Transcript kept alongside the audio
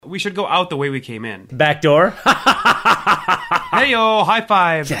go out the way we came in. Back door. Hey-yo, high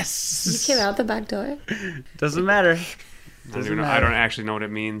five. Yes. You came out the back door? Doesn't matter. I don't actually know what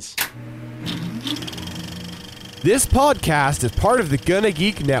it means. This podcast is part of the Gonna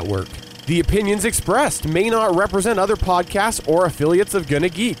Geek Network. The opinions expressed may not represent other podcasts or affiliates of Gonna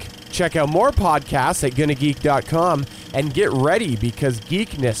Geek. Check out more podcasts at GonnaGeek.com and get ready because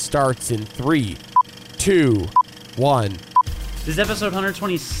geekness starts in 3, 2, 1. This is episode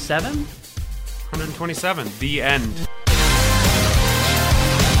 127? 127, the end.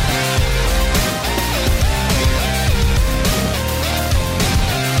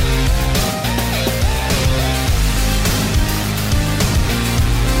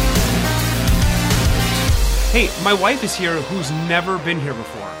 Hey, my wife is here who's never been here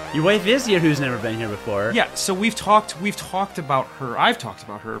before. Your wife is here who's never been here before. Yeah, so we've talked about her. I've talked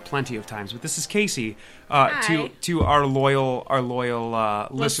about her plenty of times, but this is Casey. To our loyal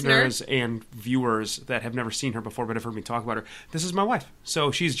listeners and viewers that have never seen her before but have heard me talk about her. This is my wife.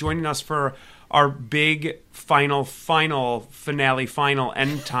 So she's joining us for our big final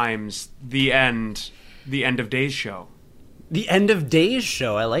end times, the end of days show. The end of days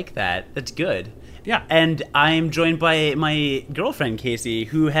show. I like that. That's good. Yeah. And I'm joined by my girlfriend, Casey,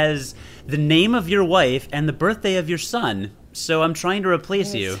 who has the name of your wife and the birthday of your son. So I'm trying to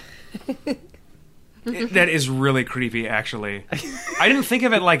replace you. That is really creepy, actually. I didn't think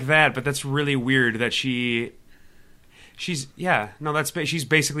of it like that, but that's really weird that she's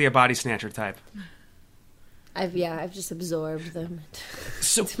basically a body snatcher type. I've just absorbed them.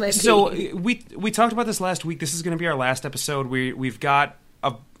 So we talked about this last week. This is going to be our last episode. We've got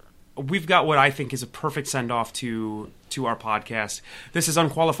what I think is a perfect send-off to our podcast. This is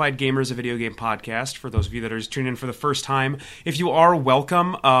Unqualified Gamers, a video game podcast, for those of you that are just tuning in for the first time. If you are,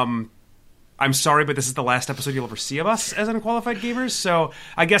 welcome. I'm sorry, but this is the last episode you'll ever see of us as Unqualified Gamers, so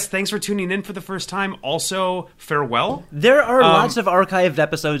I guess thanks for tuning in for the first time. Also, farewell. There are lots of archived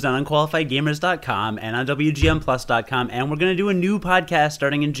episodes on UnqualifiedGamers.com and on WGMPlus.com, and we're going to do a new podcast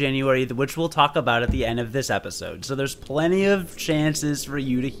starting in January, which we'll talk about at the end of this episode. So there's plenty of chances for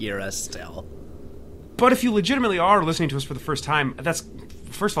you to hear us still. But if you legitimately are listening to us for the first time,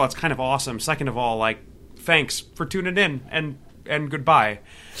 first of all, it's kind of awesome. Second of all, thanks for tuning in, and goodbye.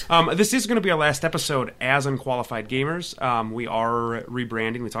 This is going to be our last episode as Unqualified Gamers. We are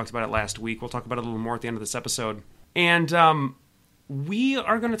rebranding. We talked about it last week. We'll talk about it a little more at the end of this episode. And we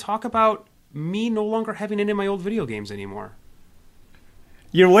are going to talk about me no longer having any of my old video games anymore.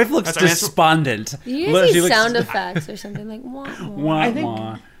 Your wife looks despondent. You need sound effects or something like wah,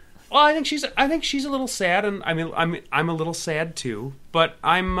 wah. I think she's a little sad, and I'm a little sad too. But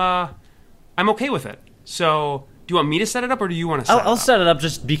I'm okay with it. So, do you want me to set it up, or do you want to set it up? I'll set it up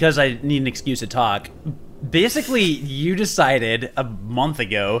just because I need an excuse to talk. Basically, you decided a month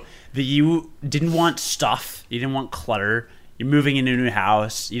ago that you didn't want stuff. You didn't want clutter. You're moving into a new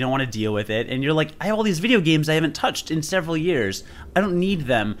house. You don't want to deal with it. And you're like, I have all these video games I haven't touched in several years. I don't need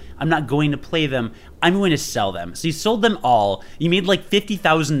them. I'm not going to play them. I'm going to sell them. So you sold them all. You made like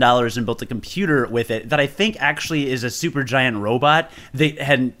 $50,000 and built a computer with it that I think actually is a super giant robot that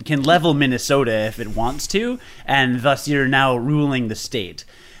can level Minnesota if it wants to. And thus you're now ruling the state.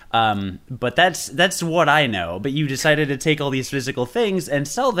 But that's what I know. But you decided to take all these physical things and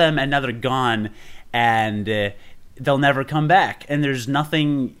sell them, and now they're gone. And they'll never come back, and there's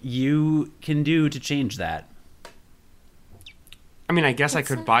nothing you can do to change that. I mean, I guess I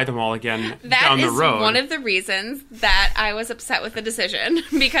could buy them all again down the road. That is one of the reasons that I was upset with the decision,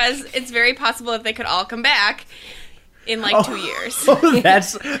 because it's very possible that they could all come back in 2 years. Oh,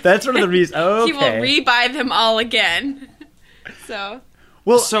 that's one of the reasons. Okay. He will re-buy them all again. So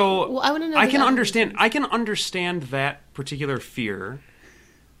I want to know. I can understand that particular fear.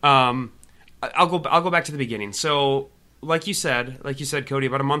 I'll go back to the beginning. So, like you said, Cody,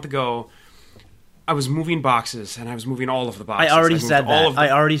 about a month ago, I was moving boxes, and I was moving all of the boxes. I already said that.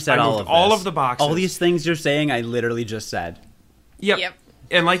 I already said all of this. All of the boxes. All these things you're saying, I literally just said. Yep.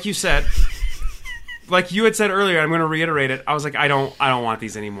 And like you said, like you had said earlier, I'm going to reiterate it. I was like, I don't want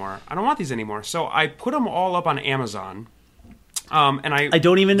these anymore. I don't want these anymore. So I put them all up on Amazon. And I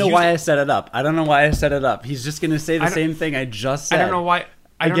don't even know why I set it up. I don't know why I set it up. He's just going to say the same thing I just said. I don't know why.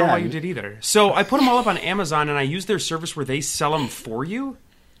 I don't know why you did either. So I put them all up on Amazon, and I use their service where they sell them for you,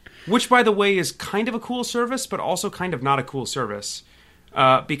 which, by the way, is kind of a cool service, but also kind of not a cool service,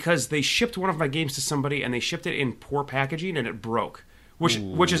 because they shipped one of my games to somebody, and they shipped it in poor packaging, and it broke,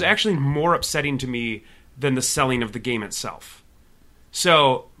 which is actually more upsetting to me than the selling of the game itself.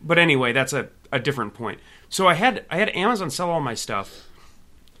 So, but anyway, that's a different point. So I had Amazon sell all my stuff.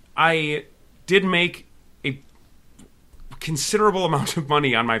 I did make a considerable amount of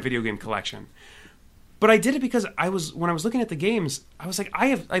money on my video game collection. But I did it because when I was looking at the games, I was like,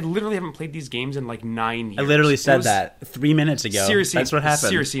 I literally haven't played these games in like 9 years. I literally said that 3 minutes ago. Seriously, that's what happened.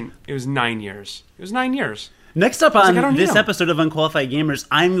 Seriously, it was 9 years. It was 9 years. Next up on this them. episode of Unqualified Gamers,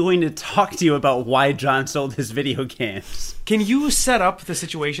 I'm going to talk to you about why John sold his video games. Can you set up the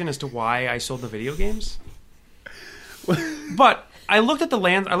situation as to why I sold the video games? But I looked at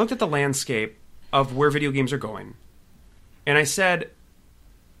the landscape of where video games are going, and I said,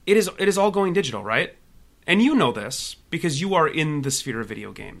 it is all going digital, right? And you know this because you are in the sphere of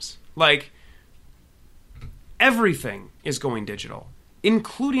video games. Like, everything is going digital,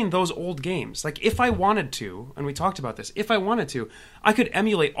 including those old games. Like, if I wanted to, and we talked about this, if I wanted to, I could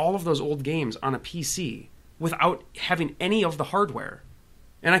emulate all of those old games on a PC without having any of the hardware.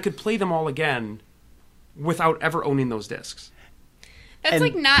 And I could play them all again without ever owning those discs. That's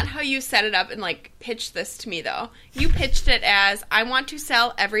like not how you set it up and like pitched this to me though. You pitched it as, I want to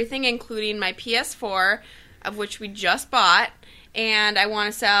sell everything including my PS4, of which we just bought, and I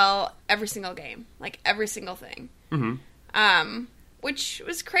want to sell every single game, like every single thing. Mm-hmm. Which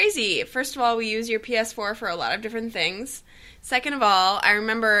was crazy. First of all, we use your PS4 for a lot of different things. Second of all, I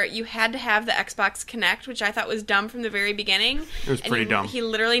remember you had to have the Xbox Connect, which I thought was dumb from the very beginning. It was pretty dumb. He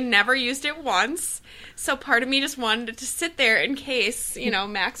literally never used it once. So part of me just wanted it to sit there in case,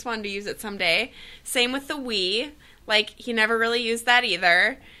 Max wanted to use it someday. Same with the Wii. Like, he never really used that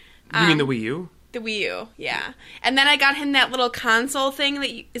either. You mean the Wii U? The Wii U, yeah. And then I got him that little console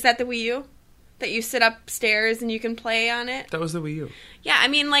thing is that the Wii U? That you sit upstairs and you can play on it? That was the Wii U. Yeah, I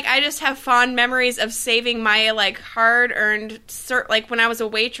mean, like, I just have fond memories of saving my, like, hard-earned... like, when I was a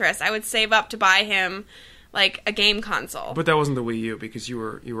waitress, I would save up to buy him, like, a game console. But that wasn't the Wii U because you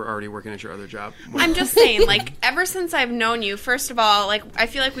were already working at your other job. I'm just saying, like, ever since I've known you, first of all, like, I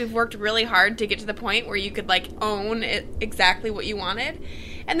feel like we've worked really hard to get to the point where you could, like, own exactly what you wanted.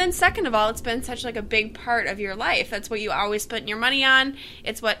 And then second of all, it's been such, like, a big part of your life. That's what you always spent your money on.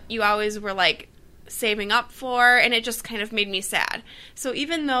 It's what you always were, like, saving up for, and it just kind of made me sad. So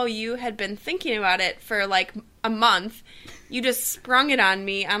even though you had been thinking about it for like a month, you just sprung it on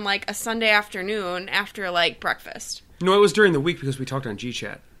me on like a Sunday afternoon after like breakfast. No, it was during the week because we talked on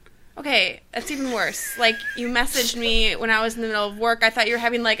GChat. Okay, that's even worse. Like, you messaged me when I was in the middle of work. I thought you were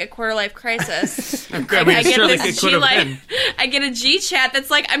having like a quarter-life crisis. I get a G-chat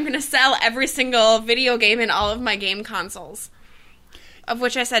that's like, I'm going to sell every single video game and all of my game consoles. Of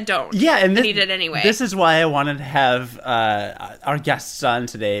which I said don't. Yeah, and he did anyway. This is why I wanted to have our guests on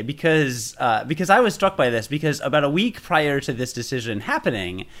today, because I was struck by this, because about a week prior to this decision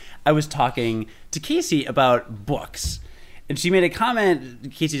happening, I was talking to Casey about books. And she made a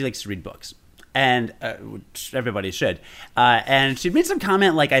comment. Casey likes to read books. And which everybody should. And she made some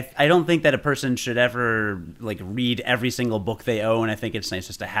comment like, I don't think that a person should ever like read every single book they own. I think it's nice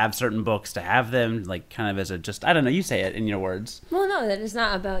just to have certain books, to have them like kind of as a just, I don't know, you say it in your words. Well, no, that is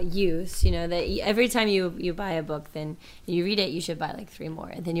not about use. That every time you buy a book, then you read it, you should buy like 3 more.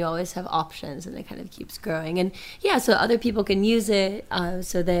 And then you always have options, and it kind of keeps growing. And yeah, so other people can use it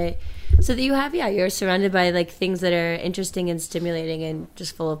so that you have, you're surrounded by like things that are interesting and stimulating and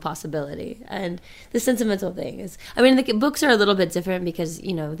just full of possibility. And the sentimental thing is, I mean, the books are a little bit different because,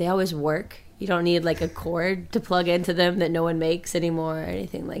 they always work. You don't need like a cord to plug into them that no one makes anymore or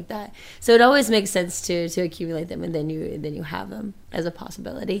anything like that. So it always makes sense to accumulate them, and then you have them as a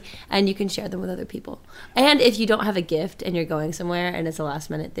possibility, and you can share them with other people. And if you don't have a gift and you're going somewhere and it's a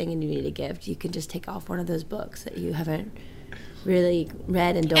last minute thing and you need a gift, you can just take off one of those books that you haven't really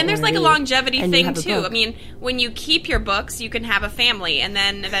read and don't. And there's like a longevity thing too. Book. I mean, when you keep your books, you can have a family and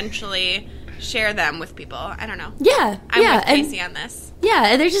then eventually share them with people. I don't know. Yeah, I'm with Casey on this. Yeah,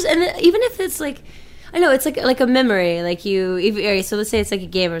 and they're just, and even if it's like, I know it's like a memory. Like so let's say it's like a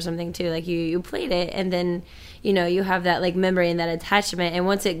game or something too. Like you played it, and then you have that like memory and that attachment, and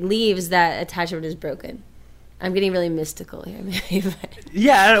once it leaves, that attachment is broken. I'm getting really mystical here, maybe.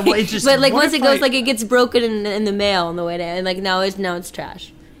 Yeah, it's just. But like once it goes, like it gets broken in the mail on the way down, and like now it's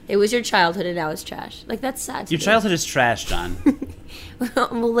trash. It was your childhood, and now it's trash. Like that's sad. Your childhood is trash, John.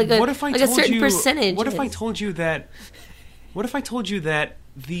 Well, like a certain percentage. What if I told you that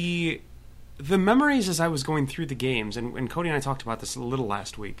the memories as I was going through the games, and Cody and I talked about this a little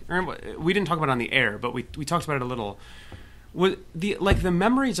last week. We didn't talk about it on the air, but we talked about it a little. The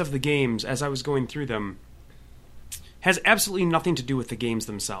memories of the games as I was going through them has absolutely nothing to do with the games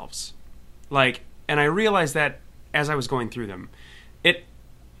themselves. And I realized that as I was going through them, it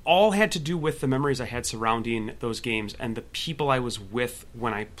all had to do with the memories I had surrounding those games and the people I was with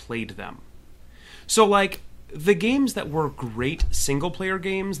when I played them. So, the games that were great single-player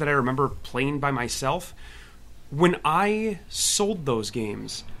games that I remember playing by myself when I sold those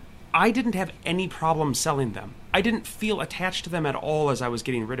games, I didn't have any problem selling them. I didn't feel attached to them at all as I was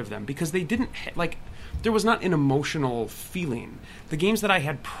getting rid of them, because they didn't, there was not an emotional feeling. The games that I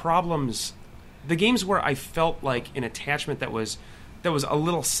had problems, the games where I felt like an attachment that was a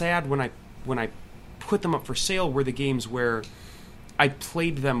little sad when I put them up for sale were the games where I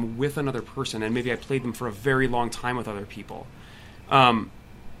played them with another person, and maybe I played them for a very long time with other people.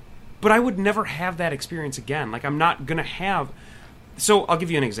 But I would never have that experience again. Like, I'm not going to have... So, I'll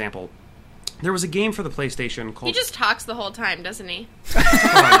give you an example. There was a game for the PlayStation called... He just talks the whole time, doesn't he?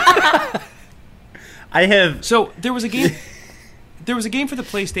 I have... So, there was a game for the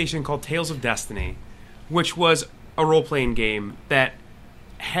PlayStation called Tales of Destiny, which was a role-playing game that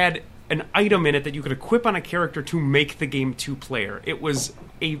had an item in it that you could equip on a character to make the game two-player. It was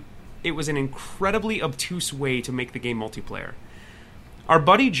an incredibly obtuse way to make the game multiplayer. Our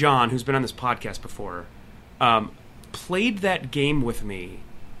buddy John, who's been on this podcast before, played that game with me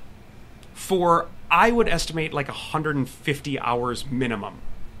for, I would estimate, like 150 hours minimum.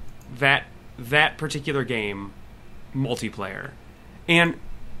 That particular game, multiplayer. And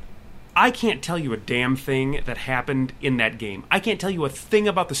I can't tell you a damn thing that happened in that game. I can't tell you a thing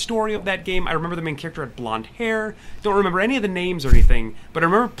about the story of that game. I remember the main character had blonde hair. Don't remember any of the names or anything, but I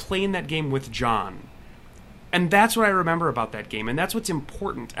remember playing that game with John. And that's what I remember about that game, and that's what's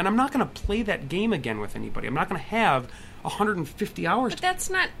important. And I'm not going to play that game again with anybody. I'm not going to have 150 hours. But that's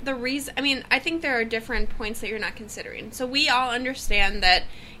not the reason. I mean, I think there are different points that you're not considering. So we all understand that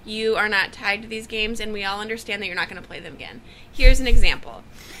you are not tied to these games, and we all understand that you're not going to play them again. Here's an example.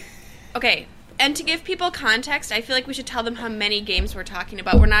 Okay, and to give people context, I feel like we should tell them how many games we're talking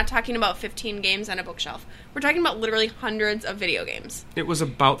about. We're not talking about 15 games on a bookshelf. We're talking about literally hundreds of video games. It was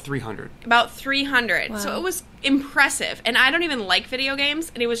about 300. About 300. Wow. So it was impressive. And I don't even like video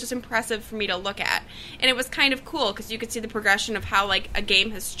games, and it was just impressive for me to look at. And it was kind of cool, because you could see the progression of how, like, a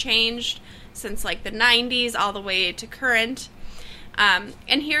game has changed since, like, the 90s all the way to current. And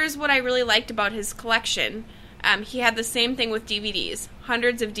here's what I really liked about his collection. He had the same thing with DVDs.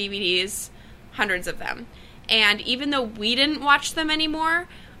 Hundreds of DVDs, hundreds of them. And even though we didn't watch them anymore,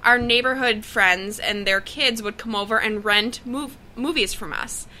 our neighborhood friends and their kids would come over and rent movies from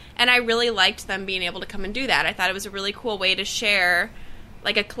us. And I really liked them being able to come and do that. I thought it was a really cool way to share,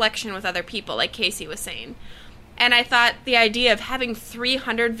 like, a collection with other people, like Casey was saying. And I thought the idea of having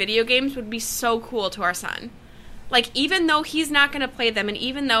 300 video games would be so cool to our son. Like, even though he's not going to play them, and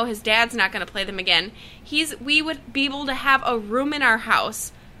even though his dad's not going to play them again, we would be able to have a room in our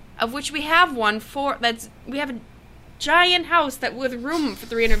house, of which we have one for, we have a giant house with room for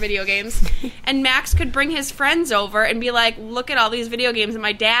 300 video games, and Max could bring his friends over and be like, look at all these video games that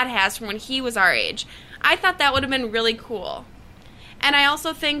my dad has from when he was our age. I thought that would have been really cool. And I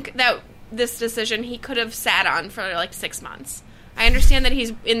also think that this decision he could have sat on for like 6 months. I understand that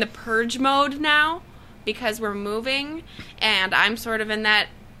he's in the purge mode now, because we're moving, and I'm sort of in that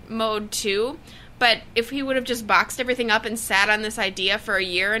mode too. But if he would have just boxed everything up and sat on this idea for a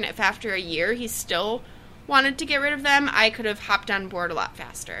year, and if after a year he still wanted to get rid of them, I could have hopped on board a lot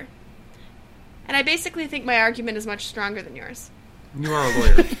faster. And I basically think my argument is much stronger than yours. You are a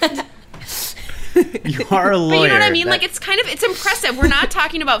lawyer. You are a lawyer. But you know what I mean? Like, it's impressive. We're not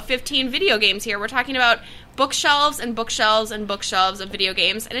talking about 15 video games here. We're talking about bookshelves and bookshelves and bookshelves of video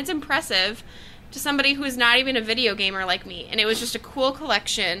games, and it's impressive to somebody who is not even a video gamer like me. And it was just a cool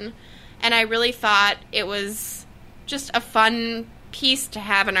collection, and I really thought it was just a fun piece to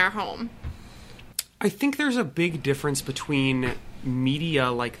have in our home. I think there's a big difference between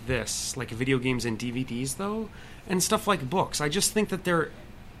media like this, like video games and DVDs, though, and stuff like books. I just think that they're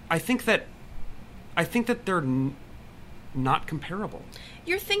not comparable.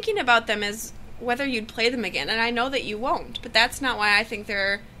 You're thinking about them as whether you'd play them again, and I know that you won't, but that's not why I think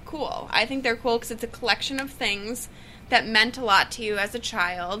they're cool. I think they're cool because it's a collection of things that meant a lot to you as a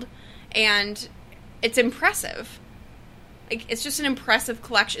child, and it's impressive. Like, it's just an impressive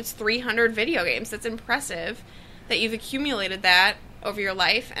collection. It's 300 video games. That's impressive that you've accumulated that over your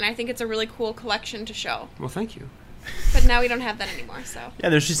life, and I think it's a really cool collection to show. Well, thank you. But now we don't have that anymore, so. Yeah,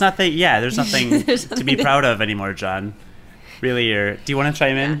 there's just nothing. Yeah, there's nothing to be proud of anymore, John. Really, do you want to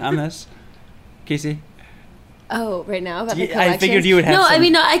chime in on this, Casey? Oh, right now about the collection? I figured you would have. No, some... I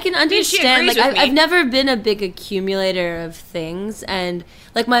mean, no, I can understand. agrees Like, with me. I've never been a big accumulator of things, and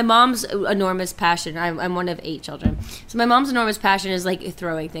like my mom's enormous passion. I'm one of 8 children, so my mom's enormous passion is like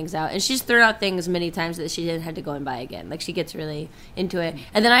throwing things out, and she's thrown out things many times that she didn't have to go and buy again. Like, she gets really into it.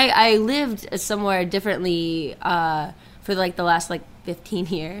 And then I lived somewhere differently for like the last like 15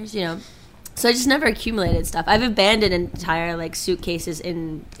 years, you know. So I just never accumulated stuff. I've abandoned entire like suitcases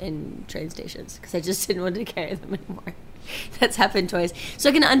in train stations because I just didn't want to carry them anymore. That's happened twice. So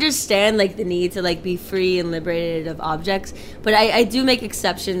I can understand like the need to like be free and liberated of objects, but I do make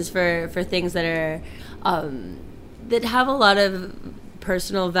exceptions for things that are that have a lot of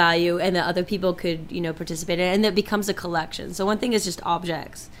personal value and that other people could, you know, participate in, and that becomes a collection. So one thing is just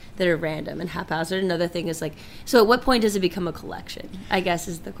objects that are random and haphazard. Another thing is like, so at what point does it become a collection, I guess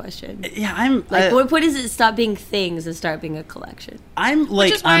is the question. Yeah, I'm like, at what point does it stop being things and start being a collection? I'm like,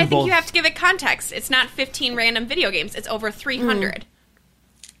 which is why I think both. you have to give it context. It's not 15 random video games. It's over 300.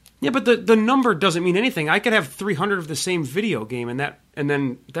 Yeah, but the number doesn't mean anything. I could have 300 of the same video game, and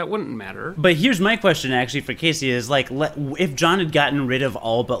then that wouldn't matter. But here's my question actually for Casey is like, if John had gotten rid of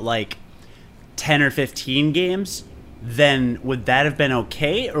all but like 10 or 15 games, then would that have been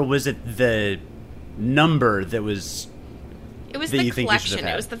okay, or was it the number that was? It was the collection.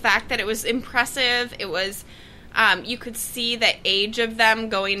 It was the fact that it was impressive. It was, you could see the age of them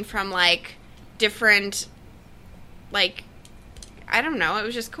going from like different, like, I don't know. It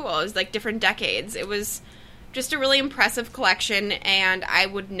was just cool. It was like different decades. It was just a really impressive collection, and I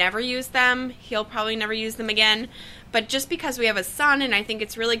would never use them. He'll probably never use them again. But just because we have a son, and I think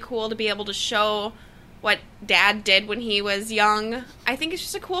it's really cool to be able to show what Dad did when he was young, I think it's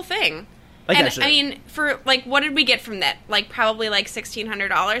just a cool thing. I mean, for, like, what did we get from that? Like, probably, like,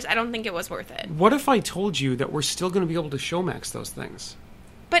 $1,600? I don't think it was worth it. What if I told you that we're still going to be able to show Max those things?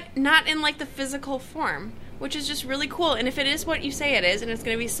 But not in, like, the physical form, which is just really cool. And if it is what you say it is, and it's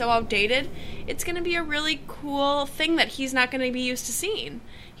going to be so outdated, it's going to be a really cool thing that he's not going to be used to seeing.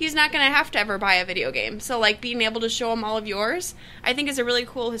 He's not going to have to ever buy a video game. So, like, being able to show him all of yours, I think is a really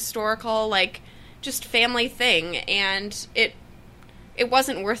cool historical, like, just family thing. And it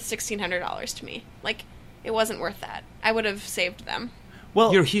wasn't worth $1,600 to me. Like, it wasn't worth that. I would have saved them.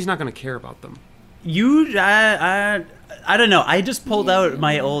 Well, he's not going to care about them. I don't know. I just pulled out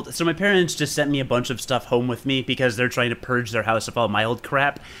my old... So my parents just sent me a bunch of stuff home with me because they're trying to purge their house of all my old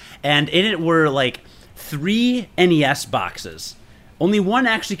crap. And in it were, like, 3 NES boxes. Only one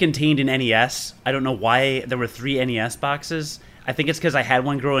actually contained an NES. I don't know why there were 3 NES boxes. I think it's because I had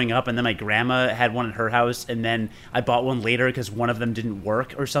one growing up, and then my grandma had one at her house, and then I bought one later because one of them didn't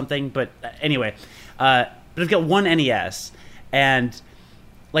work or something. But anyway, but I've got one NES, and...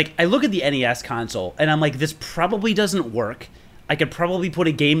 like, I look at the NES console, and I'm like, this probably doesn't work. I could probably put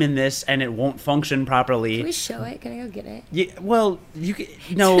a game in this, and it won't function properly. Can we show it? Can I go get it? Yeah, well, you can,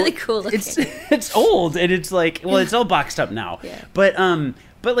 no, it's really cool looking. It's old, and it's like, well, it's all boxed up now. Yeah.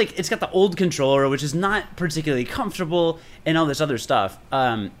 But like, it's got the old controller, which is not particularly comfortable, and all this other stuff.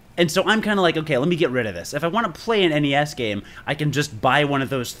 And so I'm kind of like, okay, let me get rid of this. If I want to play an NES game, I can just buy one of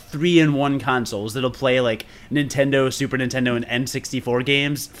those 3-in-1 consoles that'll play like Nintendo, Super Nintendo, and N64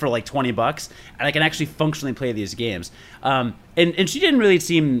 games for like $20, and I can actually functionally play these games. And she didn't really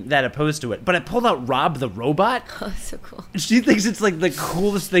seem that opposed to it, but I pulled out Rob the Robot. Oh, so cool. She thinks it's like the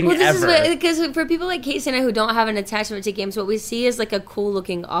coolest thing ever. Because for people like Casey and I who don't have an attachment to games, what we see is like a cool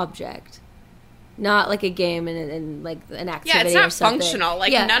looking object. Not like a game and like an activity. Yeah, it's not or something. Functional.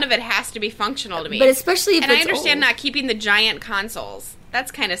 Like, none of it has to be functional to me. But especially if and it's I understand old. not keeping the giant consoles.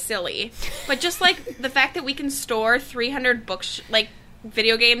 That's kind of silly. But just like the fact that we can store 300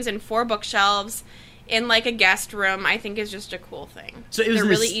 video games in 4 bookshelves in like a guest room, I think is just a cool thing. So they're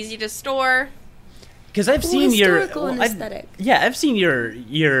really easy to store. Because I've seen aesthetic. I've seen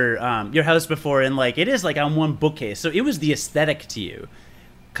your house before, and like it is like on one bookcase. So it was the aesthetic to you.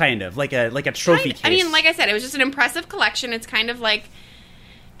 Kind of like a trophy case. I mean, like I said, it was just an impressive collection. It's kind of like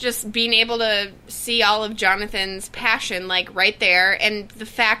just being able to see all of Jonathan's passion, like right there, and the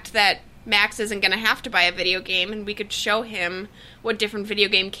fact that Max isn't going to have to buy a video game, and we could show him what different video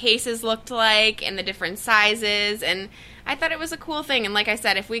game cases looked like and the different sizes. And I thought it was a cool thing. And like I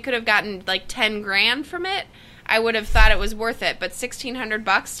said, if we could have gotten like $10,000 from it, I would have thought it was worth it. But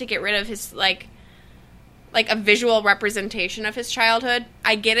 $1,600 to get rid of his like a visual representation of his childhood.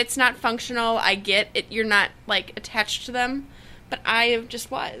 I get it's not functional. I get it. You're not like attached to them, but I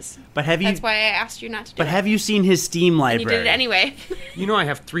just was. But That's why I asked you not to do it. But have you seen his Steam library? And you did it anyway. You know I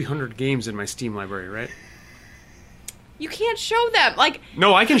have 300 games in my Steam library, right? You can't show them. Like,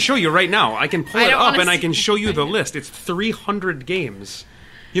 no, I can show you right now. I can pull it up and I see. can show you the list. It's 300 games.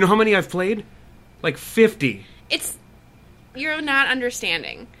 You know how many I've played? Like 50. You're not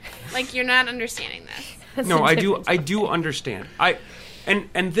understanding. Like, you're not understanding this. No, I do understand.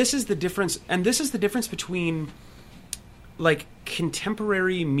 And this is the difference. And this is the difference between like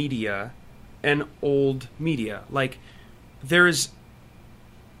contemporary media and old media. Like there's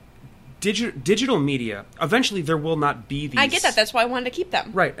digital media, eventually there will not be these. I get that. That's why I wanted to keep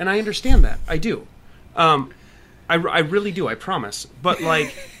them. Right, and I understand that. I do. I really do. I promise. But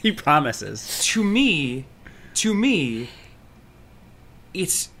like, He promises. to me,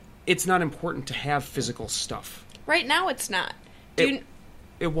 it's not important to have physical stuff. Right now, it's not.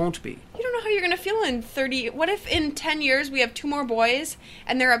 It won't be. You don't know how you're going to feel in 30... What if in 10 years we have 2 more boys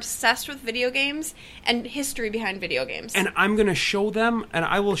and they're obsessed with video games and history behind video games? And I'm going to show them, and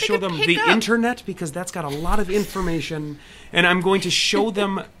I will show them the internet, because that's got a lot of information, and I'm going to show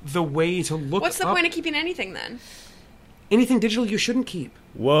them the way to look What's the up point of keeping anything then? anything digital you shouldn't keep.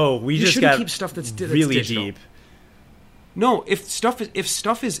 Whoa, we You just shouldn't got keep stuff that's really digital. deep. No, if stuff is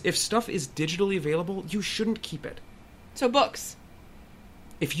digitally available, you shouldn't keep it. So books.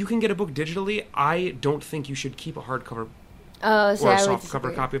 If you can get a book digitally, I don't think you should keep a hardcover Oh, so or a I would softcover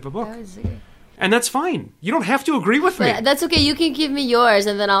disagree. copy of a book. I would disagree. And that's fine. You don't have to agree with me. But that's okay. You can give me yours,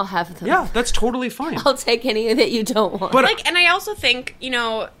 and then I'll have them. Yeah, that's totally fine. I'll take any that you don't want. But Like, and I also think,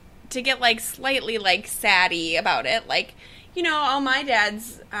 to get, like, slightly, like, saddy about it, like, all my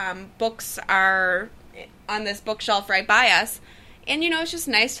dad's books are on this bookshelf right by us, and, it's just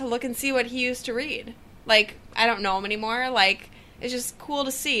nice to look and see what he used to read. Like, I don't know him anymore, like, it's just cool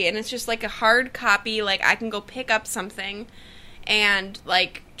to see, and it's just, like, a hard copy, like, I can go pick up something and,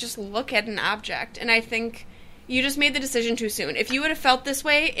 like, just look at an object, and I think you just made the decision too soon. If you would have felt this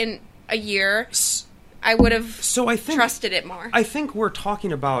way in a year, I would have trusted it more. I think we're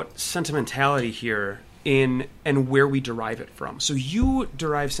talking about sentimentality here and where we derive it from. So you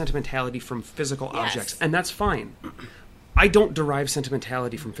derive sentimentality from physical objects, and that's fine. I don't derive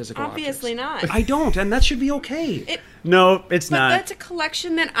sentimentality from physical Obviously objects. not. I don't, and that should be okay. No, it's But not. that's a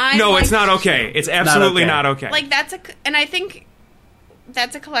collection that I No, like. it's not okay. It's absolutely not okay. Like, and I think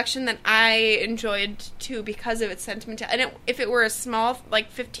that's a collection that I enjoyed too because of its sentimentality. And if it were a small,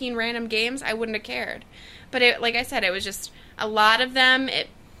 like 15 random games, I wouldn't have cared. But like I said, it was just a lot of them.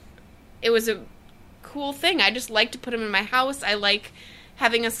 It was a cool thing. I just like to put them in my house. I like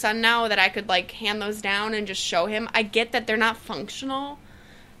having a son now that I could, like, hand those down and just show him. I get that they're not functional.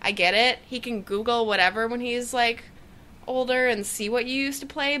 I get it. He can Google whatever when he's, like, older and see what you used to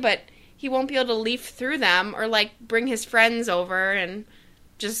play, but he won't be able to leaf through them or, like, bring his friends over and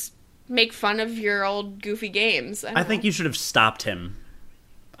just make fun of your old goofy games. I think you should have stopped him.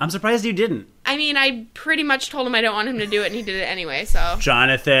 I'm surprised you didn't. I mean, I pretty much told him I don't want him to do it, and he did it anyway, so.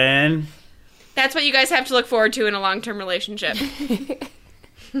 Jonathan. That's what you guys have to look forward to in a long-term relationship.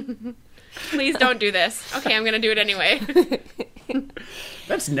 Please don't do this. Okay, I'm going to do it anyway.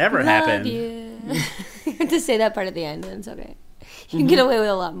 That's never Love happened. you. You have to say that part at the end, then it's okay. You can get away with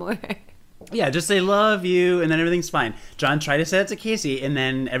a lot more. Yeah, just say love you, and then everything's fine. John, try to say it to Casey, and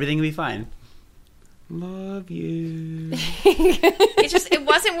then everything will be fine. Love you. It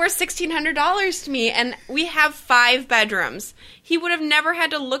wasn't worth $1,600 to me, and we have 5 bedrooms. He would have never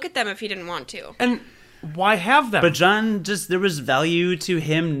had to look at them if he didn't want to. And why have them? But John, there was value to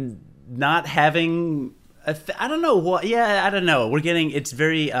him not having I don't know what. Yeah, I don't know. It's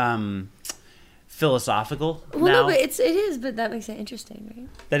very philosophical Well, now. no, but it is, but that makes it interesting, right?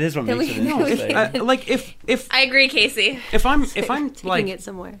 That is what Then makes we- it interesting. like if I agree, Casey. if I'm Taking like it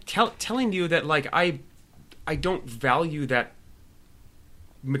somewhere. telling you that like I don't value that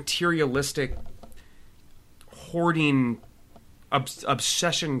materialistic hoarding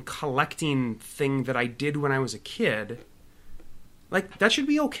obsession collecting thing that I did when I was a kid, like that should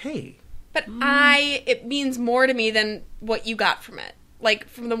be okay. But it means more to me than what you got from it. Like,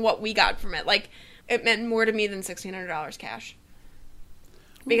 from what we got from it. Like, it meant more to me than $1,600 cash.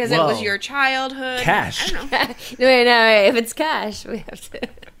 Because it was Whoa. your childhood. Cash. I don't know. Wait, if it's cash, we have to.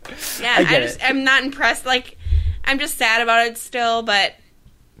 Yeah, I get it. I'm not impressed. Like, I'm just sad about it still, but,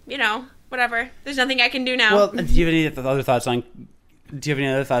 whatever. There's nothing I can do now. Well, do you have any other thoughts on? Do you have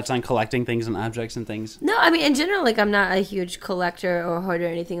any other thoughts on collecting things and objects and things? No, I mean, in general, like, I'm not a huge collector or hoarder or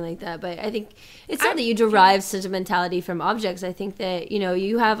anything like that, but I think it's not that you derive sentimentality from objects. I think that,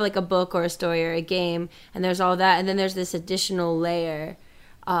 you have, like, a book or a story or a game, and there's all that, and then there's this additional layer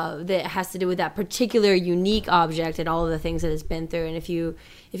that has to do with that particular unique object and all of the things that it's been through. And if you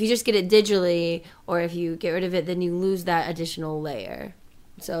just get it digitally, or if you get rid of it, then you lose that additional layer.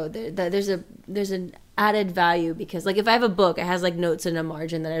 So there's an added value because, like, if I have a book, it has, like, notes in a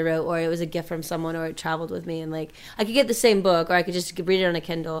margin that I wrote, or it was a gift from someone, or it traveled with me, and, like, I could get the same book, or I could just read it on a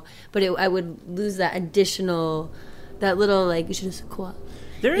Kindle, but I would lose that additional, that little, like, you should have said cool.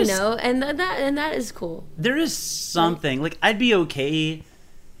 There is, and that is cool. There is something like I'd be okay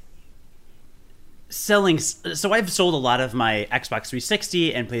selling. So I've sold a lot of my Xbox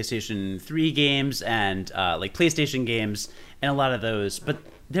 360 and PlayStation 3 games and like PlayStation games and a lot of those, but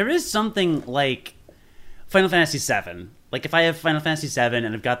there is something like Final Fantasy VII. Like, if I have Final Fantasy VII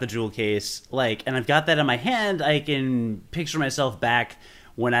and I've got the jewel case, like, and I've got that in my hand, I can picture myself back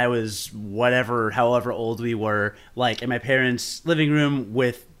when I was however old we were, like, in my parents' living room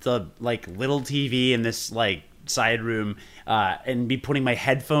with the, like, little TV in this, like, side room, and be putting my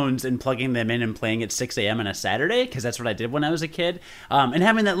headphones and plugging them in and playing at 6 a.m. on a Saturday, because that's what I did when I was a kid, and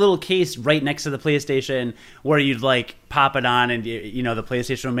having that little case right next to the PlayStation where you'd like pop it on and you know the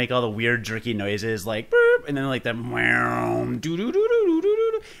PlayStation would make all the weird jerky noises like boop, and then like the and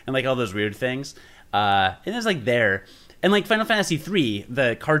like all those weird things, and it's like there. And like Final Fantasy 3,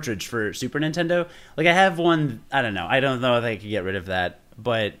 the cartridge for Super Nintendo, like I have one. I don't know if I could get rid of that,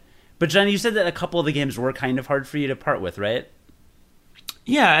 but Johnny, you said that a couple of the games were kind of hard for you to part with, right?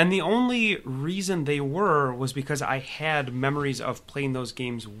 Yeah, and the only reason they was because I had memories of playing those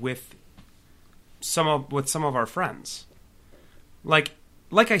games with some of our friends. Like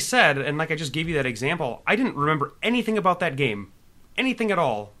I said, and like I just gave you that example, I didn't remember anything about that game. Anything at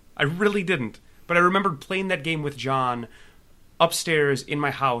all. I really didn't. But I remembered playing that game with John upstairs in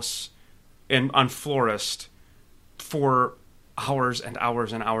my house on Florist for hours and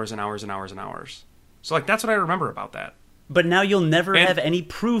hours and hours and hours and hours and hours. So like that's what I remember about that. But now you'll never have any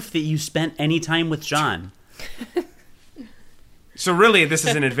proof that you spent any time with John. So really, this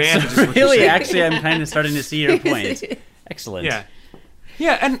is an advantage. So really, actually, I'm kind of starting to see your point. Excellent.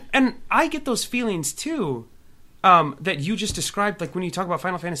 Yeah, and I get those feelings too that you just described. Like when you talk about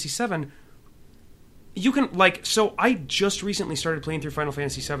Final Fantasy VII, you can like. So I just recently started playing through Final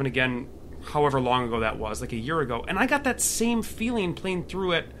Fantasy VII again. However long ago that was, like a year ago, and I got that same feeling playing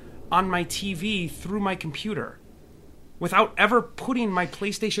through it on my TV through my computer, without ever putting my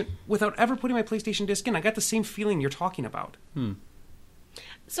PlayStation disc in. I got the same feeling you're talking about.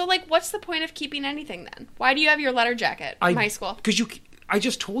 So, like, what's the point of keeping anything then? Why do you have your letter jacket from high school? Because I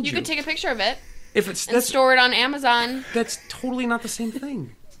just told you. You could take a picture of it and store it on Amazon. That's totally not the same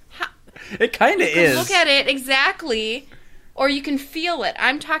thing. It kind of is. Look at it, exactly. Or you can feel it.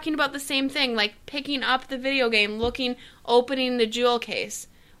 I'm talking about the same thing, like picking up the video game, opening the jewel case.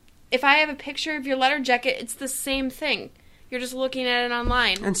 If I have a picture of your letter jacket, it's the same thing. You're just looking at it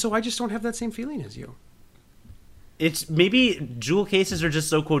online. And so I just don't have that same feeling as you. It's maybe jewel cases are just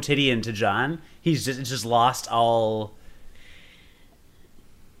so quotidian to John. He's just lost all.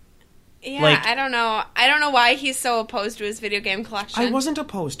 Yeah, like, I don't know. I don't know why he's so opposed to his video game collection. I wasn't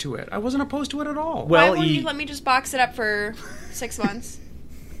opposed to it. I wasn't opposed to it at all. Well, why wouldn't you let me just box it up for 6 months?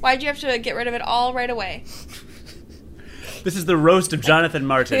 Why'd you have to get rid of it all right away? This is the roast of Jonathan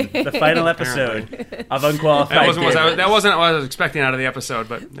Martin, the final episode of Unqualified. That wasn't what I was expecting out of the episode,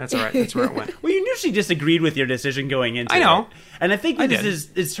 but that's all right. That's where it went. Well, you usually disagreed with your decision going into it. I know. And I think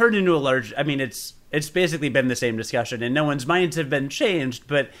it's turned into a large... I mean, it's basically been the same discussion, and no one's minds have been changed,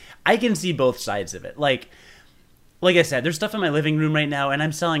 but I can see both sides of it. Like I said, there's stuff in my living room right now, and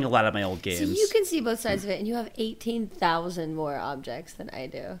I'm selling a lot of my old games. So you can see both sides of it, and you have 18,000 more objects than I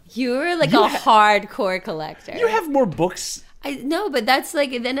do. You're like a hardcore collector. You have more books. I know, but that's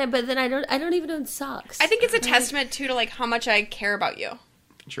like then I don't even own socks. I think it's a testament too to like how much I care about you.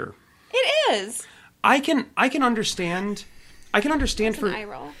 Sure. It is. I can understand. I can understand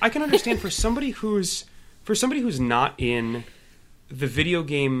for somebody who's not in the video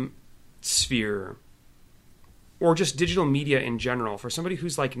game sphere or just digital media in general, for somebody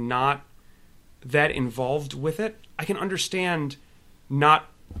who's like not that involved with it, I can understand not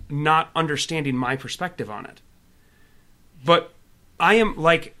understanding my perspective on it. But I am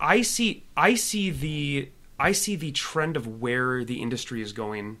like I see the trend of where the industry is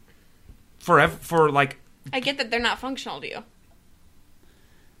going for like I get that they're not functional to you.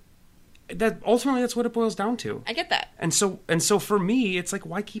 That ultimately that's what it boils down to. I get that. And so for me, it's like,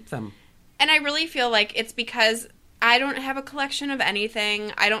 why keep them? And I really feel like it's because I don't have a collection of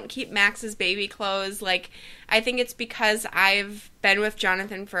anything. I don't keep Max's baby clothes. Like, I think it's because I've been with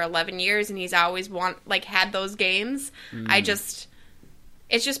Jonathan for 11 years and he's always had those games. It's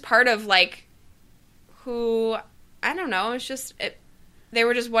just part of like who, I don't know. It's just they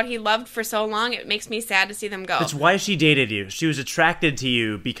were just what he loved for so long. It makes me sad to see them go. That's why she dated you. She was attracted to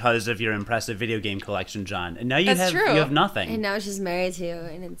you because of your impressive video game collection, John. And now you have nothing. And now she's married to you,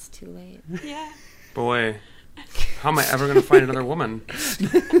 and it's too late. Yeah. Boy, how am I ever going to find another woman?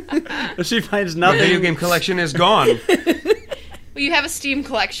 She finds nothing. My video game collection is gone. Well, you have a Steam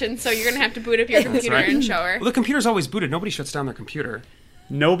collection, so you're going to have to boot up your computer and show her. Well, the computer's always booted. Nobody shuts down their computer.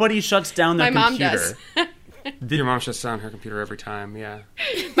 Nobody shuts down their computer. My mom does. Your mom shuts down her computer every time, yeah.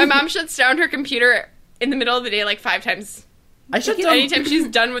 My mom shuts down her computer in the middle of the day like 5 times. Anytime she's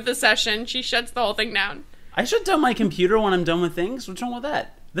done with the session, she shuts the whole thing down. I shut down my computer when I'm done with things. What's wrong with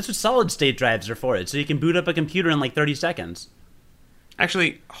that? That's what solid state drives are for. So you can boot up a computer in like 30 seconds.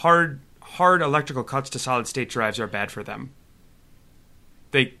 Actually, hard electrical cuts to solid state drives are bad for them.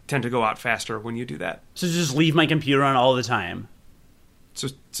 They tend to go out faster when you do that. So just leave my computer on all the time. So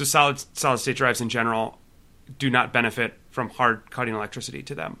solid state drives in general do not benefit from hard cutting electricity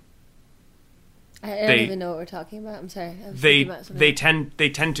to them. I don't even know what we're talking about. I'm sorry. They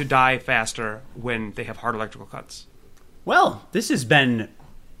tend to die faster when they have hard electrical cuts. Well, this has been...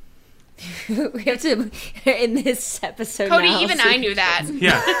 We have to in this episode. Cody, now, even I knew that.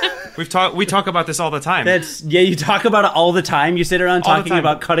 Yeah, we talk about this all the time. You talk about it all the time. You sit around All the talking time.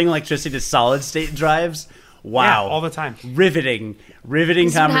 about cutting electricity to solid state drives. Wow, Yeah, all the time. Riveting This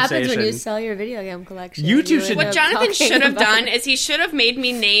is what happens when you conversation. sell your video game collection. You two You should- end What up Jonathan talking should have about done it. is he should have made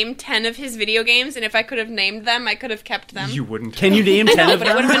me name 10 of his video games, and if I could have named them, I could have kept them. You wouldn't. Can you name 10 of But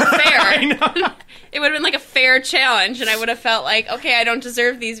it would them? have been fair. It would have been like a fair challenge, and I would have felt like, okay, I don't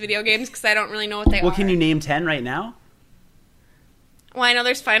deserve these video games because I don't really know what they are. Well, can you name 10 right now? Well, I know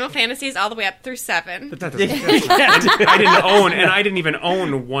there's Final Fantasies all the way up through 7. But that doesn't. I didn't own, and I didn't even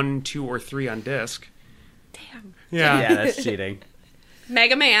own 1, 2, or 3 on disc. Damn. Yeah, that's cheating.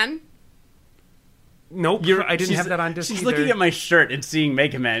 Mega Man. Nope, I didn't have that on disc She's either. looking at my shirt and seeing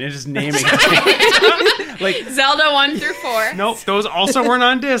Mega Man and just naming it. Like, Zelda 1 through 4. Nope, those also weren't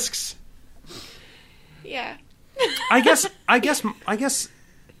on discs. Yeah. I guess.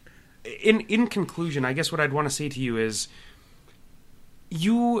 In conclusion, I guess what I'd want to say to you is,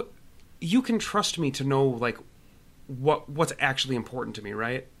 you can trust me to know like what's actually important to me,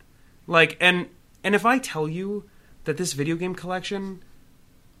 right? Like, and if I tell you that this video game collection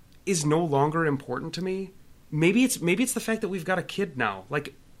is no longer important to me, maybe it's the fact that we've got a kid now.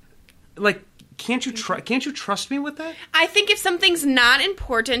 Like can't you trust me with that? I think if something's not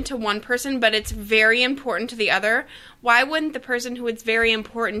important to one person, but it's very important to the other, why wouldn't the person who it's very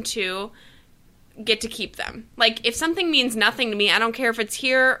important to get to keep them? Like, if something means nothing to me, I don't care if it's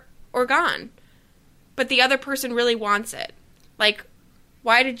here or gone. But the other person really wants it. Like,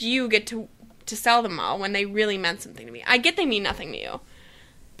 why did you get to sell them all when they really meant something to me? I get they mean nothing to you.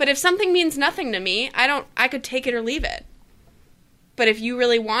 But if something means nothing to me, I could take it or leave it. But if you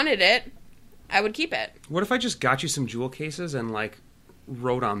really wanted it, I would keep it. What if I just got you some jewel cases and like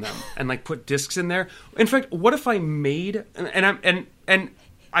wrote on them and like put discs in there? In fact, what if I made and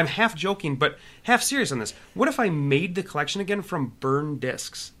I'm half joking but half serious on this. What if I made the collection again from burned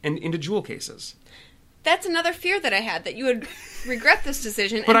discs and into jewel cases? That's another fear that I had, that you would regret this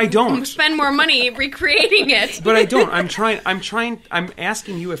decision. But and I don't. spend more money recreating it. But I don't. I'm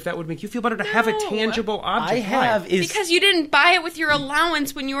asking you if that would make you feel better to have a tangible object. Why? Because you didn't buy it with your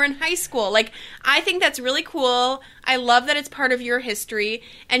allowance when you were in high school. Like, I think that's really cool. I love that it's part of your history.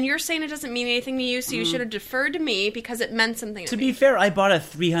 And you're saying it doesn't mean anything to you, so you should have deferred to me because it meant something to me. to be fair, I bought a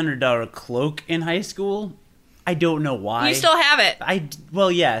 $300 cloak in high school. I don't know why. You still have it.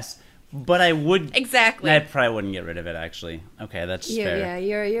 Well, yes. But I would... Exactly. I probably wouldn't get rid of it, actually. Okay, that's fair. Yeah,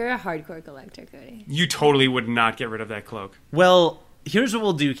 you're a hardcore collector, Cody. You totally would not get rid of that cloak. Well, here's what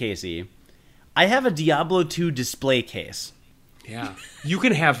we'll do, Casey. I have a Diablo 2 display case. Yeah. You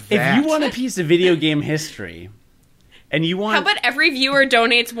can have that. If you want a piece of video game history, and you want... How about every viewer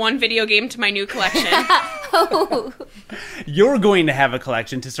donates one video game to my new collection? You're going to have a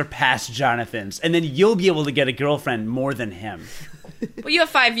collection to surpass Jonathan's, and then you'll be able to get a girlfriend more than him. Well, you have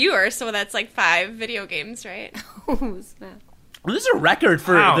 5 viewers, so that's like 5 video games, right? Oh, snap. Well, this is a record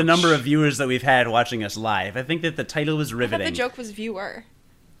for Ouch. the number of viewers that we've had watching us live. I think that the title was I thought riveting. the joke was viewer.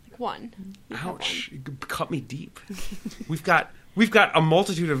 Like 1. Ouch! Cut me deep. We've got a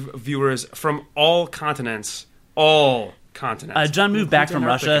multitude of viewers from all continents. All continents. John moved back from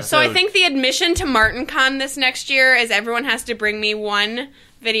Antarctica. Russia. So I think the admission to MartinCon this next year is everyone has to bring me one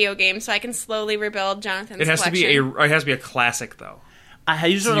video game so I can slowly rebuild Jonathan's it has collection. to be a classic though.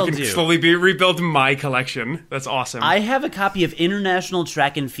 here's what You I'll can do. slowly rebuild my collection. That's awesome. I have a copy of International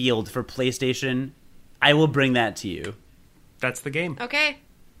Track and Field for PlayStation. I will bring that to you. That's the game. Okay.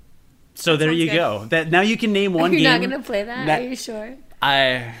 So there sounds you good. go. That now you can name one You're game. not going to play that? That- Are you sure?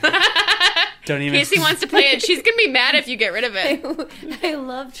 I don't even. Casey wants to play it. She's going to be mad if you get rid of it. I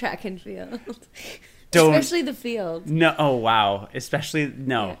love track and field. Don't- Especially the field. No. Oh wow. Especially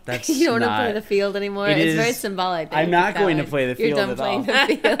no. That's You don't want to not- play the field anymore. It It's is- very symbolic. that I'm you not picked that going to one. play the You're field done at playing all.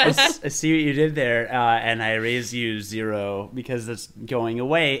 the field. I see what you did there, and I raised you 0 because that's going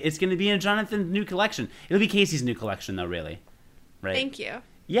away. It's going to be in Jonathan's new collection. It'll be Casey's new collection, though. Really, right? Thank you.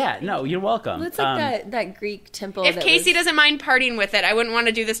 Yeah. No, you're welcome. Well, it's like that Greek temple. If that Casey was... doesn't mind partying with it, I wouldn't want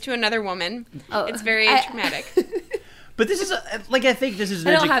to do this to another woman. Oh, It's very I- traumatic. But this is I think this is.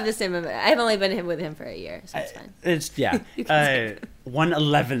 I don't have the same. I've only been with him for a year, so it's fine. It's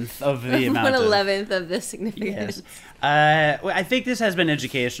 1/11th of the amount. 1/11th of the significance. Yes. I think this has been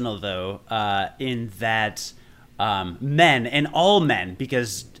educational, though, in that men and all men,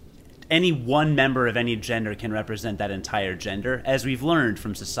 because any one member of any gender can represent that entire gender, as we've learned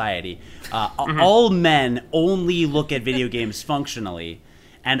from society. All men only look at video games functionally.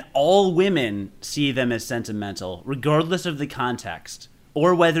 And all women see them as sentimental, regardless of the context,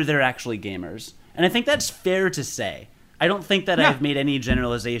 or whether they're actually gamers. And I think that's fair to say. I don't think that I've made any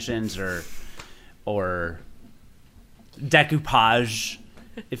generalizations or decoupage,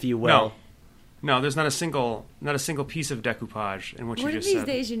 if you will. No, there's not a single piece of decoupage in what you just said. One of these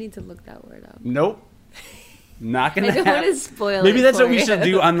days you need to look that word up. Nope. Not gonna. I don't want to spoil Maybe it that's for what we you. should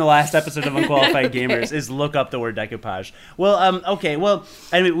do on the last episode of Unqualified Gamers is look up the word decoupage. Well, okay. Well,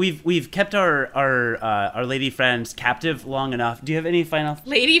 I mean, we've kept our lady friends captive long enough. Do you have any final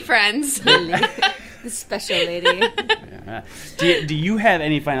Lady friends. The special lady. Do you have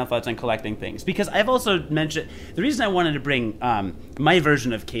any final thoughts on collecting things? Because I've also mentioned the reason I wanted to bring my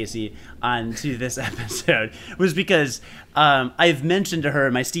version of Casey onto this episode was because I've mentioned to her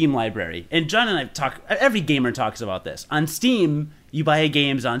my Steam library, and John and I talk. Every gamer talks about this. On Steam, you buy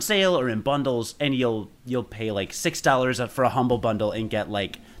games on sale or in bundles, and you'll pay like $6 for a humble bundle and get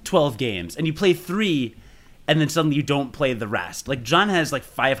like 12 games, and you play 3. And then suddenly you don't play the rest. Like John has like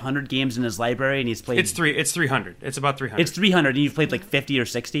 500 games in his library, and he's played. It's 300. It's about 300. It's 300, and you've played like 50 or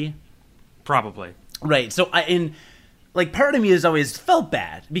 60. Probably. Right. So part of me has always felt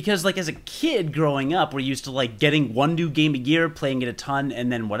bad because like as a kid growing up, we're used to like getting one new game a year, playing it a ton, and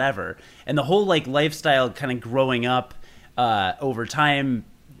then whatever. And the whole like lifestyle kind of growing up over time.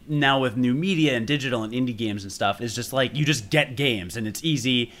 Now with new media and digital and indie games and stuff is just like you just get games and it's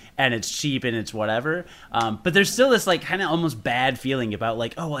easy and it's cheap and it's whatever. But there's still this like kind of almost bad feeling about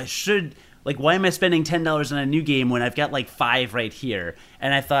like, oh, I should like, why am I spending $10 on a new game when I've got like 5 right here?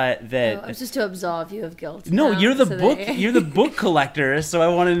 And I thought that it's just to absolve you of guilt. No, now, you're the so book. You're the book collector. So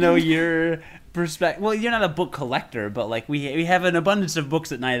I want to know your perspective. Well, you're not a book collector, but like we have an abundance of books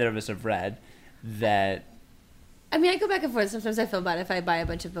that neither of us have read. That. I mean, I go back and forth. Sometimes I feel bad if I buy a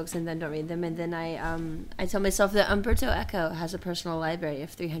bunch of books and then don't read them. And then I tell myself that Umberto Eco has a personal library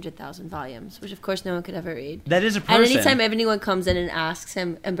of 300,000 volumes, which of course no one could ever read. That is a person. And anytime anyone comes in and asks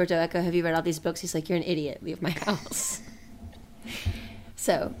him, Umberto Eco, have you read all these books? He's like, you're an idiot. Leave my house.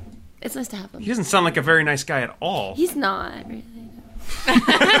 So it's nice to have him. He doesn't sound like a very nice guy at all. He's not really.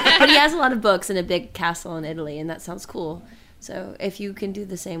 But he has a lot of books in a big castle in Italy, and that sounds cool. So if you can do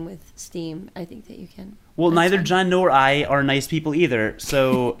the same with Steam, I think that you can. Well, That's neither fine. John nor I are nice people either.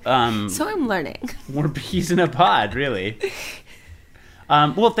 So So I'm learning. we're bees in a pod, really.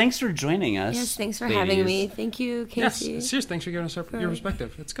 Well, thanks for joining us. Yes, thanks for ladies. having me. Thank you, Yes, Casey. seriously, thanks for giving us your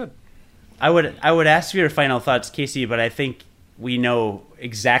perspective. It's good. I would ask for your final thoughts, Casey, but I think we know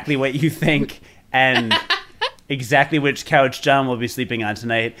exactly what you think and exactly which couch John will be sleeping on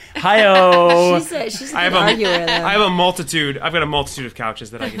tonight. Hi-oh! She's a I good have arguer, though. I have a multitude. I've got a multitude of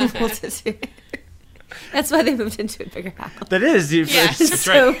couches that I can fit. That's why they moved into a bigger house. That is. Yeah. That's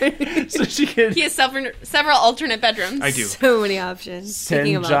right. many, So she can He has several alternate bedrooms. I do. so many options. send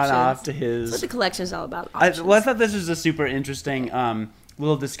Speaking John of options, off to that's his... what the collection's all about. I Options. thought this was a super interesting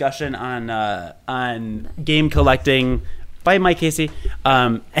little discussion on game collecting by Mike Casey.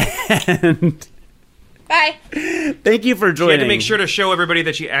 And Bye. thank you for She joining. had to make sure to show everybody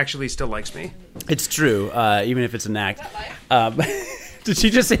that she actually still likes me. It's true, even if it's an act. Did she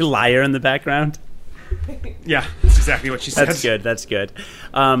just say liar in the background? Yeah, that's exactly what she said. That's good. That's good.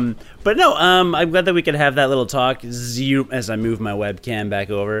 But no, I'm glad that we could have that little talk. As I move my webcam back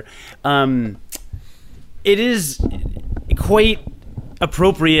over, it is quite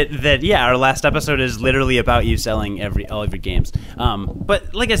appropriate that our last episode is literally about you selling all of your games.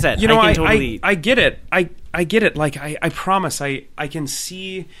 But like I said, You know, I can totally. I get it. I get it. Like I promise, I can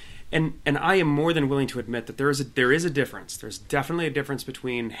see, and I am more than willing to admit that there is a difference. There's definitely a difference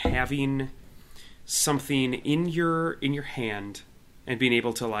between having something in your hand and being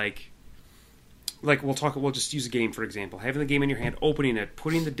able to like we'll just use a game for example, having the game in your hand, opening it,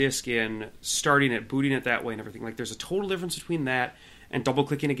 putting the disc in, starting it, booting it that way and everything. Like there's a total difference between that and double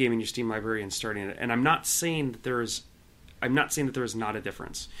clicking a game in your Steam library and starting it. And I'm not saying that there is not a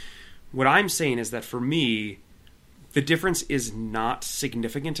difference. What I'm saying is that for me, the difference is not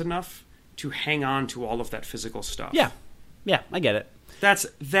significant enough to hang on to all of that physical stuff. yeah, I get it.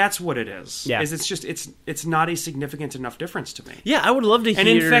 That's what it is. Yeah. Is it's not a significant enough difference to me. Yeah, I would love to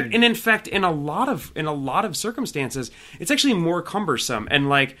hear. And in fact, in a lot of circumstances, it's actually more cumbersome. And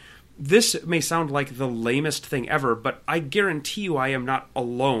like this may sound like the lamest thing ever, but I guarantee you I am not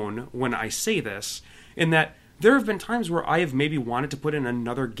alone when I say this, in that there have been times where I have maybe wanted to put in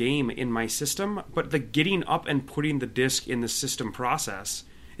another game in my system, but the getting up and putting the disc in the system process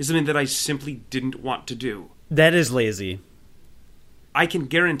is something that I simply didn't want to do. That is lazy. I can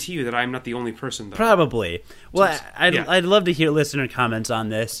guarantee you that I'm not the only person, though. Probably. Well, I'd love to hear listener comments on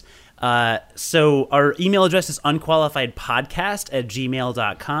this. So our email address is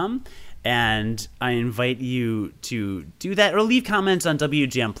unqualifiedpodcast@gmail.com, and I invite you to do that or leave comments on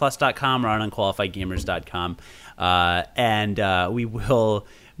WGNplus.com or on unqualifiedgamers.com, and we will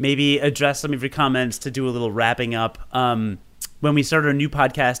maybe address some of your comments to do a little wrapping up when we start our new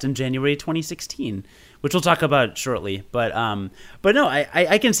podcast in January 2016. Which we'll talk about shortly, but no,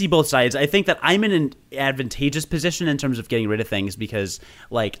 I can see both sides. I think that I'm in an advantageous position in terms of getting rid of things because,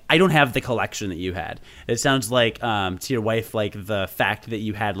 like, I don't have the collection that you had. It sounds like to your wife, like the fact that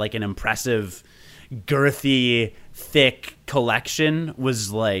you had like an impressive, girthy, thick collection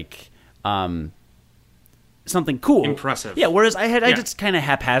was like something cool, impressive. Yeah. Whereas I just kind of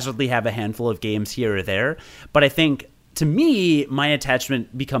haphazardly have a handful of games here or there, but I think to me my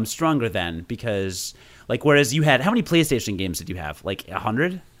attachment becomes stronger then because. Like, whereas you had, how many PlayStation games did you have? Like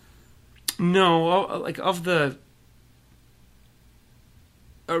 100? No, like of the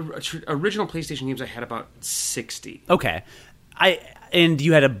original PlayStation games, I had about 60. Okay, and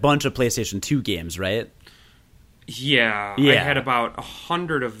you had a bunch of PlayStation 2 games, right? Yeah. I had about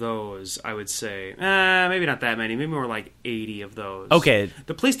 100 of those. I would say, maybe not that many. Maybe more like 80 of those. Okay.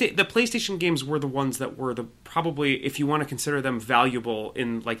 The PlayStation games were the ones that were probably, if you want to consider them valuable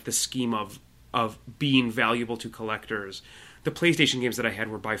in like the scheme of being valuable to collectors, the PlayStation games that I had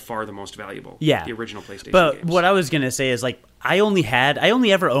were by far the most valuable. Yeah. The original PlayStation games. But what I was going to say is, like, I only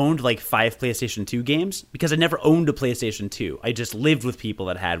ever owned, like, 5 PlayStation 2 games because I never owned a PlayStation 2. I just lived with people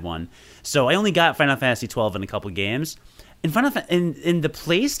that had one. So I only got Final Fantasy 12 in a couple games. In the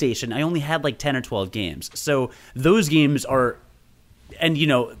PlayStation, I only had, like, 10 or 12 games. So those games are... And, you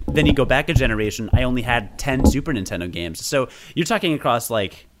know, then you go back a generation, I only had 10 Super Nintendo games. So you're talking across,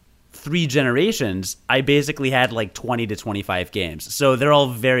 like... 3 generations, I basically had like 20 to 25 games. So they're all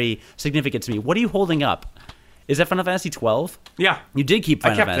very significant to me. What are you holding up? Is that Final Fantasy 12? Yeah. You did keep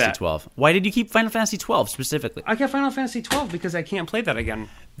Final Fantasy 12. Why did you keep Final Fantasy 12 specifically? I kept Final Fantasy 12 because I can't play that again.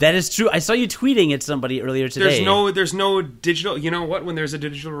 That is true. I saw you tweeting at somebody earlier today. There's no digital... You know what? When there's a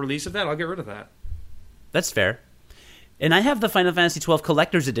digital release of that, I'll get rid of that. That's fair. And I have the Final Fantasy 12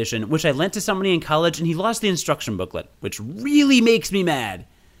 Collector's Edition, which I lent to somebody in college, and he lost the instruction booklet, which really makes me mad.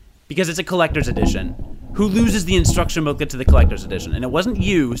 Because it's a collector's edition. Who loses the instruction booklet to the collector's edition? And it wasn't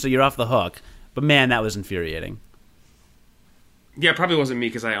you, so you're off the hook. But man, that was infuriating. Yeah, it probably wasn't me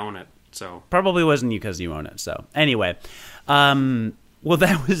because I own it. So probably wasn't you because you own it. So anyway, well,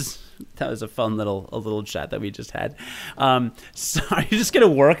 that was a fun little chat that we just had. So are you just gonna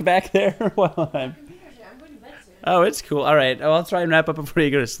work back there while I'm? Oh, it's cool. All right. I'll try and wrap up before you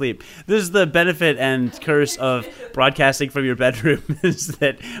go to sleep. This is the benefit and curse of broadcasting from your bedroom is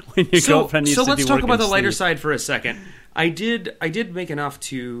that when your girlfriend needs to do work. So let's talk about the sleep. lighter side for a second. I did make enough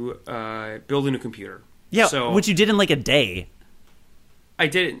to build a new computer. Yeah, which you did in like a day. I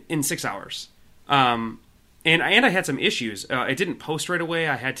did it in 6 hours. And I had some issues. It didn't post right away.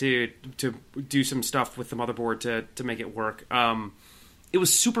 I had to do some stuff with the motherboard to make it work. It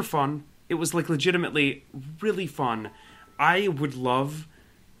was super fun. It was like legitimately really fun. I would love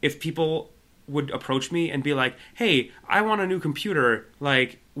if people would approach me and be like, "Hey, I want a new computer.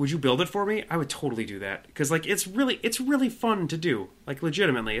 Like, would you build it for me?" I would totally do that because like it's really fun to do. Like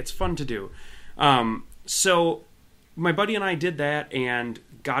legitimately, it's fun to do. So my buddy and I did that and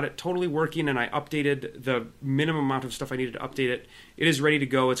got it totally working, and I updated the minimum amount of stuff I needed to update it. It is ready to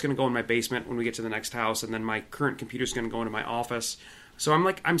go. It's going to go in my basement when we get to the next house, and then my current computer is going to go into my office. So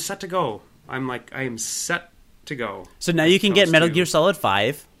I'm set to go. I am set to go. So now you can get Metal Gear Solid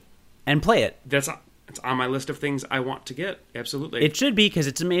 5 and play it. It's on my list of things I want to get. Absolutely. It should be because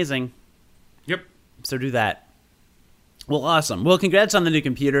it's amazing. Yep. So do that. Well, awesome. Well, congrats on the new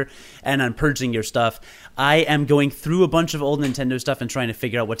computer and on purging your stuff. I am going through a bunch of old Nintendo stuff and trying to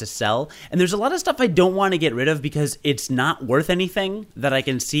figure out what to sell. And there's a lot of stuff I don't want to get rid of because it's not worth anything that I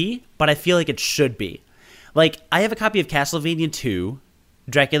can see, but I feel like it should be. Like, I have a copy of Castlevania 2,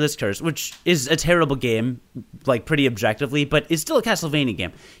 Dracula's Curse, which is a terrible game, like, pretty objectively, but it's still a Castlevania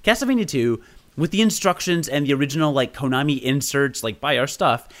game. Castlevania 2, with the instructions and the original, like, Konami inserts, like, buy our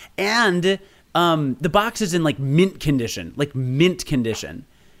stuff, and the box is in, like, mint condition.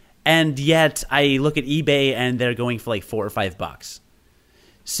 And yet, I look at eBay, and they're going for, like, $4 or $5.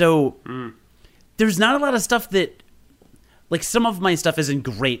 So, there's not a lot of stuff that like some of my stuff is in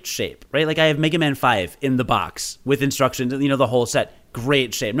great shape, right? Like I have Mega Man 5 in the box with instructions, the whole set,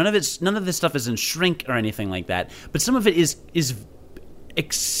 great shape. None of this stuff is in shrink or anything like that, but some of it is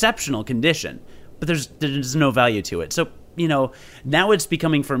exceptional condition, but there's no value to it. So, now it's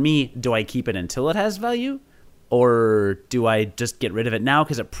becoming for me, do I keep it until it has value? Or do I just get rid of it now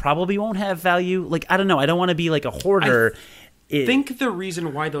because it probably won't have value? Like, I don't know. I don't want to be like a hoarder. I think the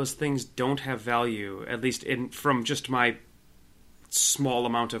reason why those things don't have value, at least from just my small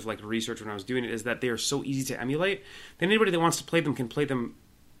amount of like research when I was doing it, is that they are so easy to emulate that anybody that wants to play them can play them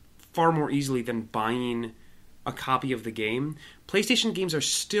far more easily than buying a copy of the game. PlayStation games are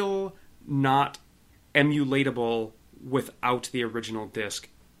still not emulatable without the original disc.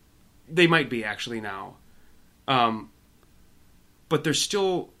 They might be actually now. But they're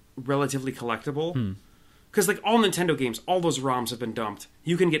still relatively collectible. Because like all Nintendo games, all those ROMs have been dumped.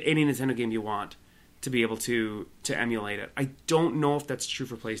 You can get any Nintendo game you want to be able to emulate it. I don't know if that's true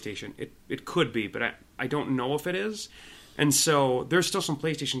for PlayStation. It could be, but I don't know if it is. And so there's still some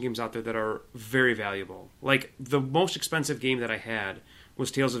PlayStation games out there that are very valuable. Like the most expensive game that I had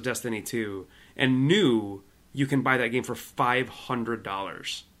was Tales of Destiny 2, and new, you can buy that game for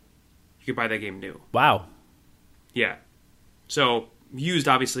 $500. You could buy that game new. Wow. Yeah. So used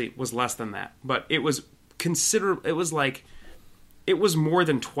obviously was less than that, but it was it was more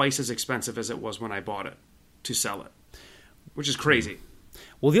than twice as expensive as it was when I bought it to sell it, which is crazy.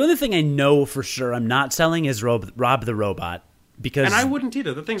 Well, the only thing I know for sure I'm not selling is Rob the Robot, because and I wouldn't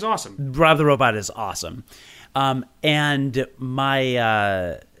either. The thing's awesome. Rob the Robot is awesome. And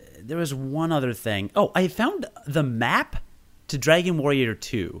my there was one other thing. Oh, I found the map to Dragon Warrior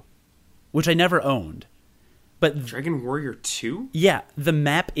 2, which I never owned. But Dragon Warrior 2? Yeah, the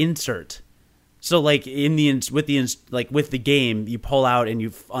map insert. So like with the game, you pull out and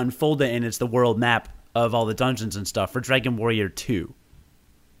you unfold it, and it's the world map of all the dungeons and stuff for Dragon Warrior 2.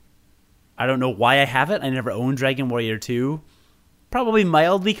 I don't know why I have it. I never owned Dragon Warrior 2. Probably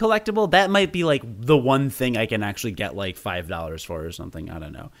mildly collectible. That might be like the one thing I can actually get like $5 for or something. I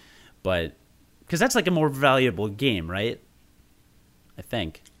don't know. But because that's like a more valuable game, right? I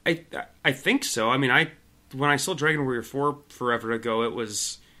think. I think so. I mean, when I sold Dragon Warrior 4 forever ago, it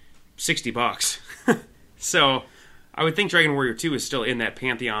was $60. So I would think Dragon Warrior 2 is still in that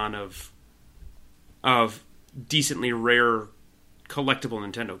pantheon of decently rare collectible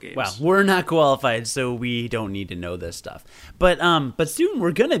Nintendo games. Well, we're not qualified, so we don't need to know this stuff. But soon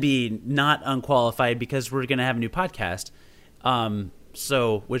we're gonna be not unqualified because we're gonna have a new podcast.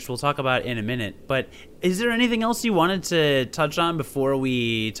 So which we'll talk about in a minute. But is there anything else you wanted to touch on before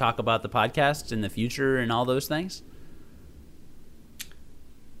we talk about the podcast in the future and all those things?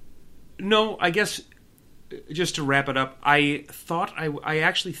 No, I guess just to wrap it up, I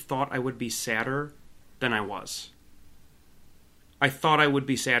actually thought I would be sadder than I was. I thought I would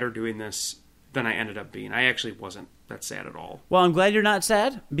be sadder doing this than I ended up being. I actually wasn't that sad at all. Well, I'm glad you're not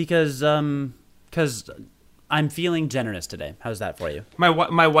sad because I'm feeling generous today. How's that for you?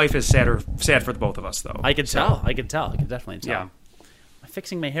 My wife is sad for the both of us, though. I could tell. I could definitely tell. Yeah. Am I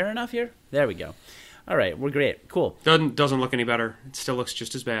fixing my hair enough here? There we go. All right, we're great. Cool. Doesn't look any better. It still looks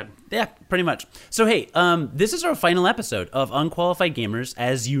just as bad. Yeah, pretty much. So, hey, this is our final episode of Unqualified Gamers,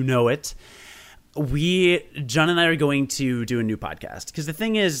 as you know it. John and I are going to do a new podcast. Because the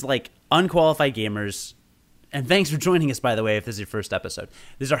thing is, like, Unqualified Gamers, and thanks for joining us, by the way, if this is your first episode.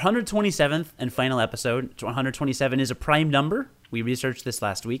 This is our 127th and final episode. 127 is a prime number. We researched this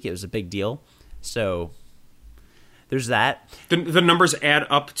last week. It was a big deal. So there's that. The numbers add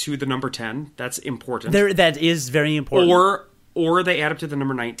up to the number 10. That's important. That is very important. Or they add up to the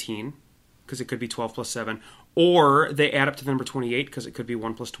number 19, because it could be 12 plus 7. Or they add up to the number 28, because it could be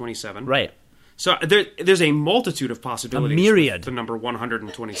 1 plus 27. Right. So there's a multitude of possibilities. A myriad. The number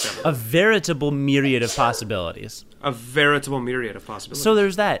 127. A veritable myriad of possibilities. A veritable myriad of possibilities. So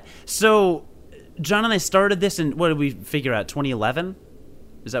there's that. So John and I started this in, what did we figure out, 2011?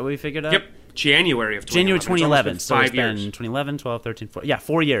 Is that what we figured out? Yep. January of 2011. January 2011. So it's 5 years. been 2011, 12, 13, 14. Yeah,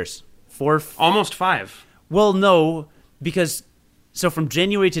 4 years. Almost 5. Well, no, because... So from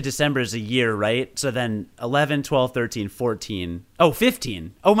January to December is a year, right? So then 11, 12, 13, 14. Oh,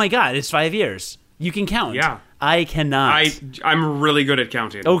 15. Oh my God, it's 5 years. You can count. Yeah. I cannot. I'm really good at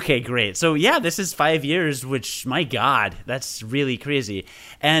counting. Okay, great. So yeah, this is 5 years, which, my God, that's really crazy.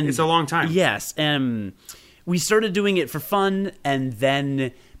 And it's a long time. Yes. We started doing it for fun, and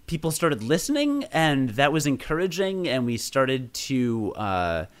then people started listening, and that was encouraging, and we started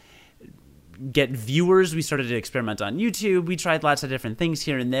to... get viewers. We started to experiment on YouTube. We tried lots of different things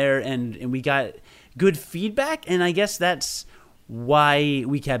here and there, and we got good feedback, and I guess that's why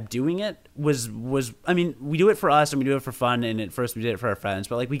we kept doing it was I mean, we do it for us and we do it for fun, and at first we did it for our friends,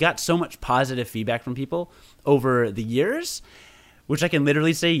 but like we got so much positive feedback from people over the years, which I can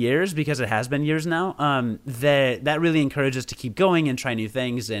literally say years because it has been years now, that really encourages us to keep going and try new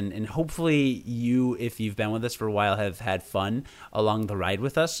things, and hopefully you, if you've been with us for a while, have had fun along the ride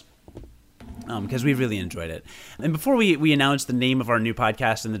with us. Because we really enjoyed it. And before we announce the name of our new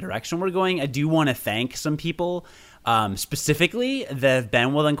podcast and the direction we're going, I do want to thank some people specifically that have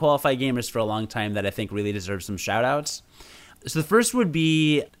been with Unqualified Gamers for a long time that I think really deserve some shout outs. So the first would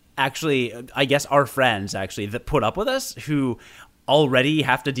be actually, I guess, our friends actually that put up with us, who already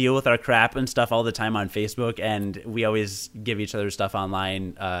have to deal with our crap and stuff all the time on Facebook, and we always give each other stuff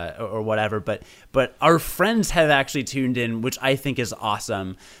online or whatever, but our friends have actually tuned in, which I think is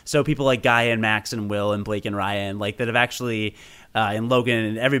awesome. So people like Guy and Max and Will and Blake and Ryan, like, that have actually and Logan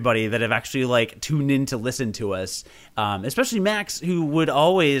and everybody that have actually like tuned in to listen to us, especially Max, who would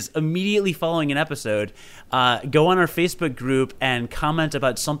always, immediately following an episode, go on our Facebook group and comment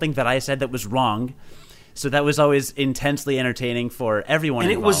about something that I said that was wrong. So that was always intensely entertaining for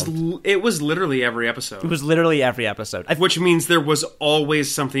everyone involved. And it was literally every episode. It was literally every episode. Which means there was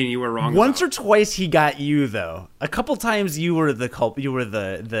always something you were wrong Once about. or twice he got you, though. A couple times you were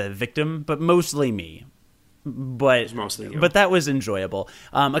the victim, but mostly me. But mostly you. But that was enjoyable.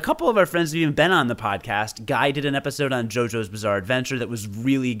 A couple of our friends have even been on the podcast. Guy did an episode on JoJo's Bizarre Adventure that was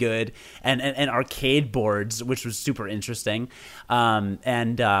really good, and arcade boards, which was super interesting.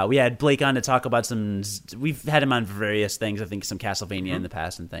 And we had Blake on to talk about some. We've had him on for various things. I think some Castlevania in the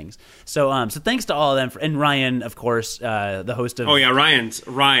past and things. So thanks to all of them, and Ryan, of course, the host of. Oh yeah,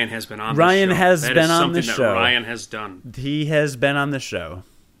 Ryan has been on. Ryan the show. has that been is on the something show. That Ryan has done. He has been on the show.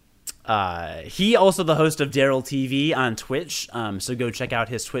 He also the host of Daryl TV on Twitch, so go check out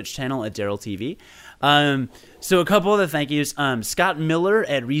his Twitch channel at Daryl TV. So a couple of the thank yous. Scott Miller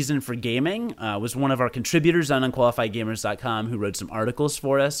at Reason for Gaming was one of our contributors on UnqualifiedGamers.com, who wrote some articles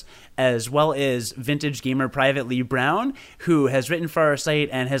for us, as well as Vintage Gamer Private Lee Brown, who has written for our site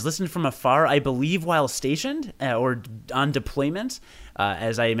and has listened from afar, I believe, while stationed or on deployment.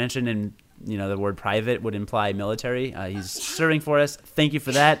 As I mentioned, in the word private would imply military. He's serving for us. Thank you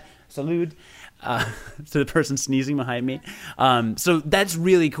for that. Salute to the person sneezing behind me. So that's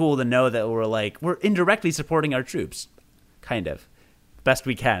really cool to know that we're indirectly supporting our troops, kind of, best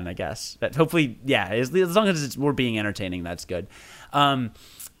we can, I guess. But hopefully, yeah, as long as we're being entertaining, that's good. And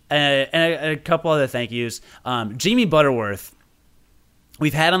a couple other thank yous. Jamie Butterworth,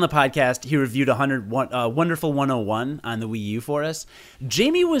 we've had on the podcast. He reviewed Wonderful 101 on the Wii U for us.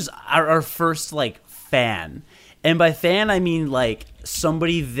 Jamie was our first fan. And by fan, I mean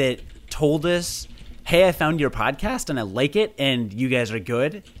somebody that told us, hey, I found your podcast and I like it and you guys are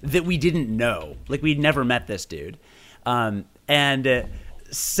good, that we didn't know. We'd never met this dude. And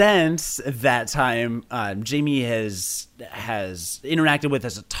since that time, Jamie has interacted with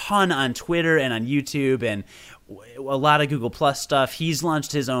us a ton on Twitter and on YouTube and a lot of Google Plus stuff. He's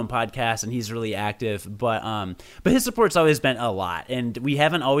launched his own podcast and he's really active, but his support's always been a lot, and we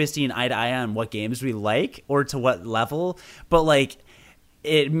haven't always seen eye to eye on what games we like or to what level, but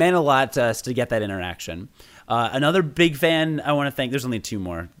it meant a lot to us to get that interaction. Another big fan I want to thank, there's only two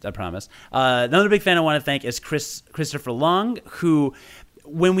more, I promise. Another big fan I want to thank is Christopher Long, who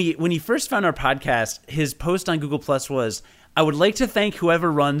when he first found our podcast, his post on Google Plus was, I would like to thank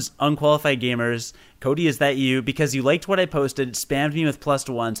whoever runs Unqualified Gamers. Cody, is that you? Because you liked what I posted, spammed me with plus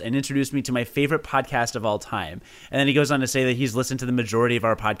once, and introduced me to my favorite podcast of all time. And then he goes on to say that he's listened to the majority of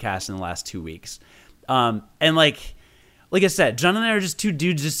our podcasts in the last 2 weeks. And like I said, John and I are just two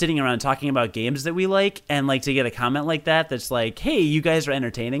dudes just sitting around talking about games that we like, and to get a comment like that's like, hey, you guys are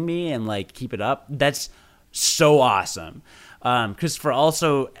entertaining me, and keep it up. That's so awesome. Christopher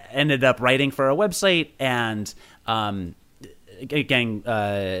also ended up writing for our website and again,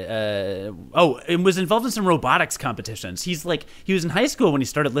 and was involved in some robotics competitions. He was in high school when he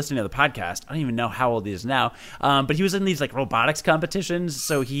started listening to the podcast. I don't even know how old he is now, but he was in these robotics competitions.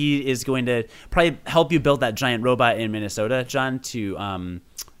 So he is going to probably help you build that giant robot in Minnesota, John, to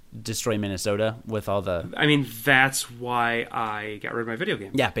destroy Minnesota with all the. I mean, that's why I got rid of my video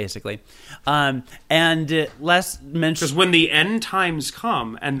game. Yeah, basically. And last mention, because when the end times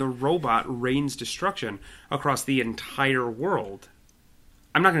come and the robot rains destruction across the entire world,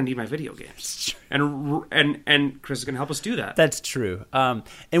 I'm not going to need my video games. And Chris is going to help us do that. That's true. And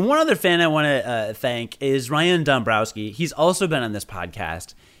one other fan I want to thank is Ryan Dombrowski. He's also been on this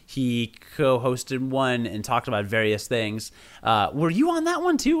podcast. He co-hosted one and talked about various things. Were you on that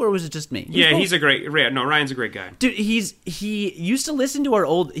one too, or was it just me? Yeah, he's a great. No, Ryan's a great guy, dude. He used to listen to our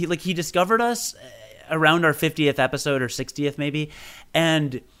old. He discovered us around our 50th episode or 60th maybe,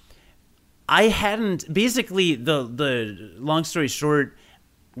 and I hadn't, basically, the long story short,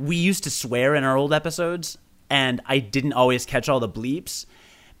 we used to swear in our old episodes, and I didn't always catch all the bleeps.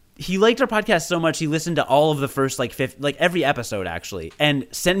 He liked our podcast so much, he listened to all of the first, every episode, actually, and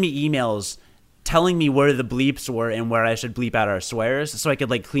sent me emails telling me where the bleeps were and where I should bleep out our swears so I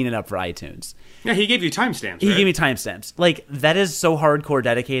could, clean it up for iTunes. Yeah, he gave you timestamps, right? He gave me timestamps. That is so hardcore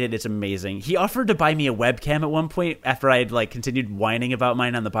dedicated. It's amazing. He offered to buy me a webcam at one point after I had, continued whining about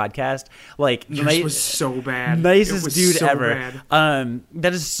mine on the podcast. Yours was so bad. Nicest dude so ever. Bad.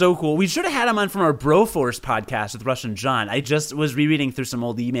 That is so cool. We should have had him on from our Broforce podcast with Russian John. I just was rereading through some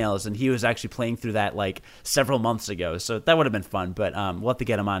old emails, and he was actually playing through that, several months ago. So that would have been fun, but we'll have to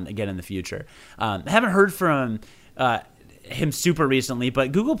get him on again in the future. I haven't heard from him super recently,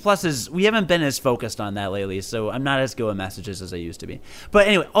 but Google Plus we haven't been as focused on that lately, so I'm not as good with messages as I used to be. But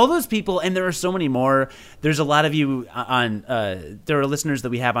anyway, all those people, and there are so many more. There's a lot of you on there are listeners that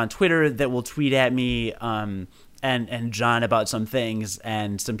we have on Twitter that will tweet at me and John about some things,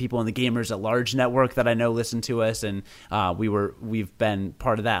 and some people in the Gamers at Large network that I know listen to us, and we've been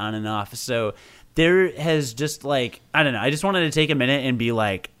part of that on and off. So there has just I don't know, I just wanted to take a minute and be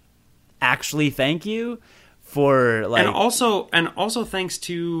actually thank you for and also thanks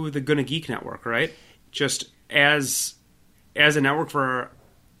to the Gonna Geek Network, right? Just as a network for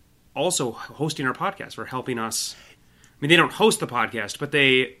also hosting our podcast, for helping us. I mean, they don't host the podcast, but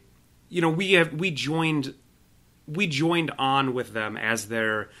they, we joined on with them as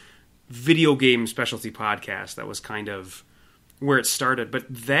their video game specialty podcast. That was kind of where it started, but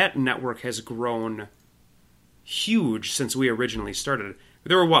that network has grown huge since we originally started.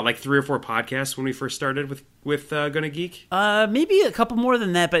 There were 3 or 4 podcasts when we first started with Gonna Geek? Maybe a couple more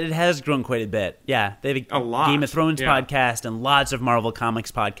than that, but it has grown quite a bit. Yeah, they have a lot. Game of Thrones podcast and lots of Marvel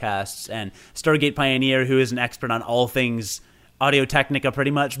Comics podcasts, and Stargate Pioneer, who is an expert on all things Audio-Technica,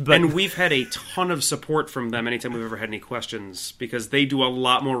 pretty much. But and we've had a ton of support from them anytime we've ever had any questions, because they do a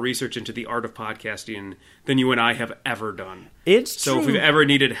lot more research into the art of podcasting than you and I have ever done. It's so true. If we've ever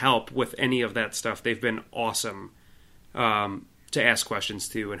needed help with any of that stuff, they've been awesome. To ask questions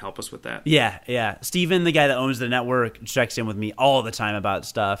to and help us with that. Yeah. Steven, the guy that owns the network, checks in with me all the time about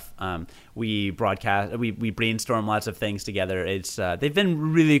stuff. We broadcast, we brainstorm lots of things together. It's they've been a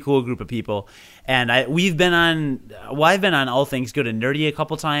really cool group of people, and I've been on All Things Good and Nerdy a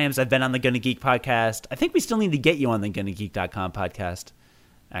couple times. I've been on the Gonna Geek podcast. I think we still need to get you on the GonnaGeek.com podcast.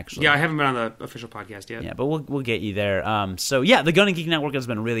 Actually, yeah, I haven't been on the official podcast yet. Yeah, but we'll get you there. So yeah, the Gonna Geek Network has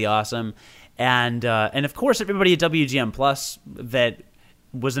been really awesome, and of course everybody at WGN Plus that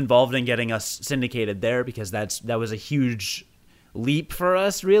was involved in getting us syndicated there, because that was a huge leap for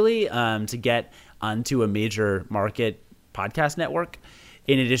us, really, to get onto a major market podcast network.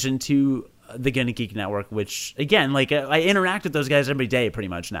 In addition to the Gonna Geek Network, which again, I interact with those guys every day pretty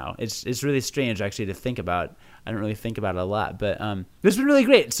much now. It's really strange actually to think about. I don't really think about it a lot, but it's been really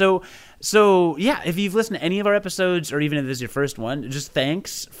great. So yeah, if you've listened to any of our episodes, or even if this is your first one, just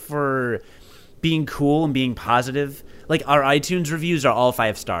thanks for being cool and being positive. Our iTunes reviews are all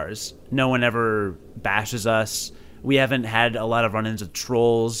 5 stars. No one ever bashes us. We haven't had a lot of run-ins with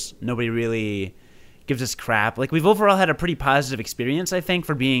trolls. Nobody really gives us crap. We've overall had a pretty positive experience, I think,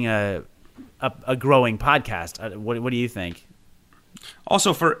 for being a growing podcast. What do you think?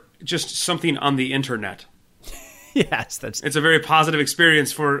 Also, for just something on the internet. Yes, it's a very positive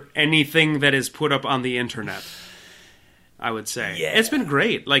experience for anything that is put up on the internet, I would say. Yeah. It's been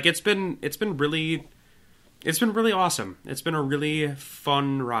great. It's been really awesome. It's been a really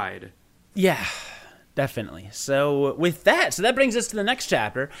fun ride. Yeah, definitely. So with that, that brings us to the next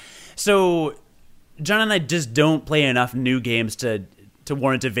chapter. So John and I just don't play enough new games to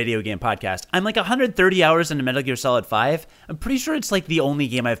warrant a video game podcast. I'm 130 hours into Metal Gear Solid 5. I'm pretty sure it's the only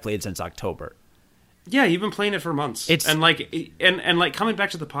game I've played since October. Yeah, you've been playing it for months. Coming back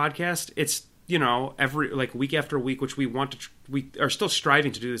to the podcast, it's, every week after week, which we are still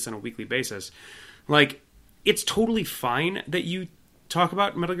striving to do this on a weekly basis. It's totally fine that you talk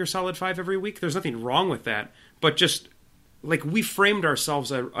about Metal Gear Solid 5 every week. There's nothing wrong with that. But just we framed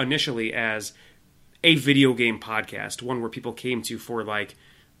ourselves initially as a video game podcast, one where people came to for it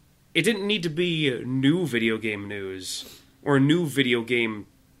didn't need to be new video game news or new video game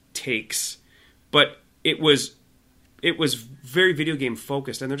takes. But it was very video game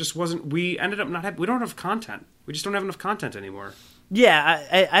focused, and there just wasn't. We ended up we don't have content. We just don't have enough content anymore.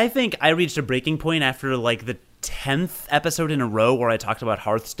 Yeah, I think I reached a breaking point after the 10th episode in a row where I talked about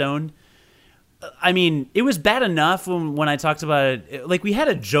Hearthstone. I mean, it was bad enough when I talked about it. We had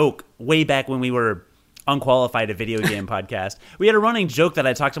a joke way back when we were Unqualified, a video game podcast. We had a running joke that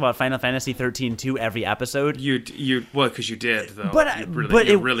I talked about Final Fantasy 13 2 every episode. Because you did, though. But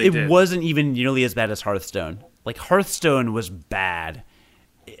it it wasn't even nearly as bad as Hearthstone. Like, Hearthstone was bad.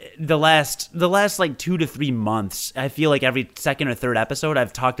 The last like 2 to 3 months, I feel like every second or third episode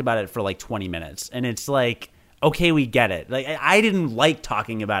I've talked about it for like 20 minutes, and it's like, okay, we get it. Like, I didn't like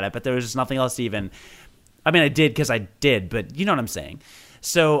talking about it, but there was just nothing else to even. I mean, I did because I did, but you know what I'm saying.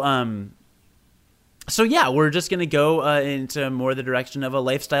 So yeah, we're just gonna go into more the direction of a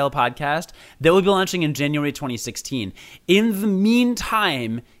lifestyle podcast that will be launching in January 2016. In the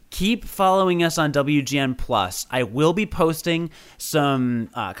meantime, keep following us on WGN Plus. I will be posting some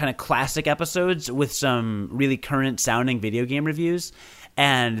kind of classic episodes with some really current sounding video game reviews,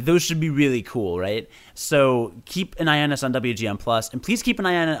 and those should be really cool, right? So keep an eye on us on WGN Plus, and please keep an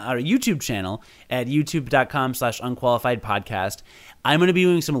eye on our YouTube channel at youtube.com/unqualifiedpodcast. I'm going to be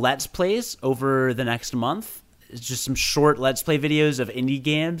doing some Let's Plays over the next month. It's just some short Let's Play videos of indie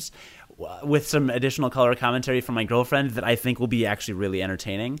games with some additional color commentary from my girlfriend that I think will be actually really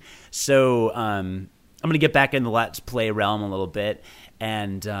entertaining. So I'm going to get back in the Let's Play realm a little bit,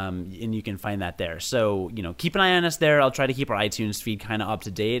 and you can find that there. So, you know, keep an eye on us there. I'll try to keep our iTunes feed kind of up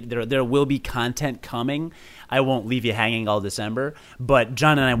to date. There will be content coming. I won't leave you hanging all December, but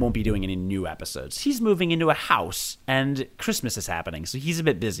John and I won't be doing any new episodes. He's moving into a house, and Christmas is happening, so he's a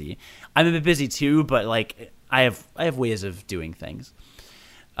bit busy. I'm a bit busy too, but like I have ways of doing things.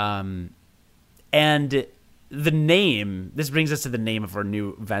 And the name, this brings us to the name of our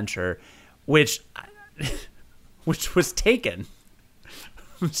new venture, which was taken.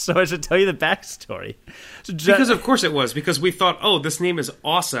 So I should tell you the backstory. Because of course it was. Because we thought, oh, this name is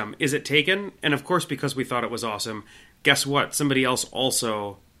awesome. Is it taken? And of course, because we thought it was awesome, guess what? Somebody else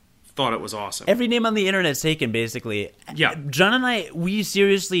also thought it was awesome. Every name on the internet is taken, basically. Yeah. John and I, we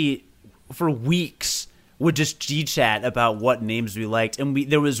seriously, for weeks, would just G-chat about what names we liked. And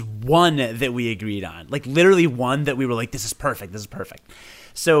there was one that we agreed on. Like, literally one that we were like, this is perfect.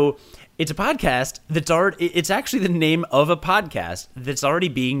 So it's a podcast it's actually the name of a podcast that's already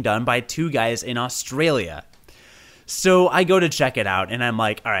being done by two guys in Australia. So I go to check it out, and I'm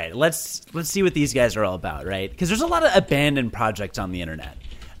like, all right, let's see what these guys are all about, right? Because there's a lot of abandoned projects on the internet.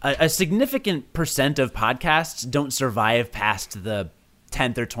 A significant percent of podcasts don't survive past the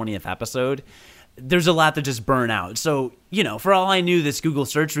 10th or 20th episode. There's a lot that just burn out. So, you know, for all I knew, this Google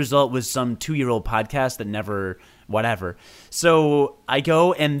search result was some 2-year-old podcast that never, whatever. So I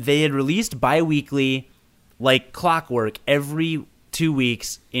go, and they had released bi-weekly, like clockwork, every 2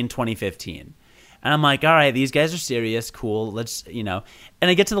 weeks in 2015. And I'm like, all right, these guys are serious, cool, let's, you know.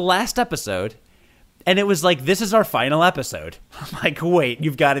 And I get to the last episode, and it was like, this is our final episode. I'm like, wait,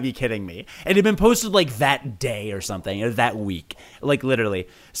 you've got to be kidding me. And it had been posted like that day or something, or that week, like literally.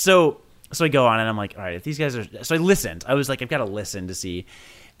 So I go on, and I'm like, all right, if these guys are... So I listened. I was like, I've got to listen to see.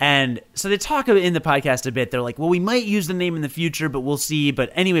 And so they talk in the podcast a bit. They're like, well, we might use the name in the future, but we'll see. But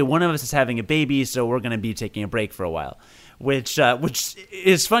anyway, one of us is having a baby, so we're going to be taking a break for a while. Which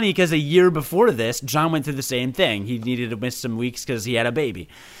is funny, because a year before this, John went through the same thing. He needed to miss some weeks because he had a baby.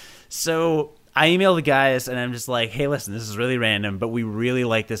 So I emailed the guys, and I'm just like, hey, listen, this is really random, but we really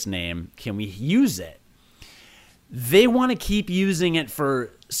like this name. Can we use it? They want to keep using it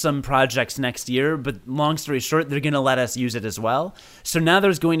for some projects next year, but long story short, they're going to let us use it as well. So now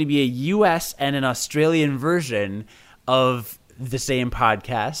there's going to be a US and an Australian version of the same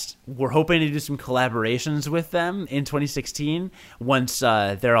podcast. We're hoping to do some collaborations with them in 2016 once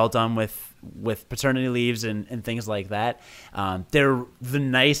they're all done with paternity leaves and things like that. They're the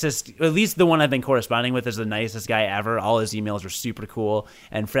nicest, at least the one I've been corresponding with is the nicest guy ever. All his emails are super cool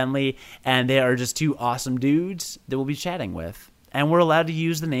and friendly, and they are just two awesome dudes that we'll be chatting with. And we're allowed to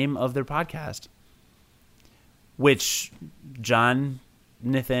use the name of their podcast. Which, John,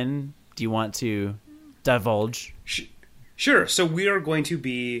 Nathan, do you want to divulge? Sure. So we are going to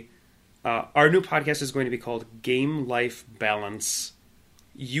be... our new podcast is going to be called Game Life Balance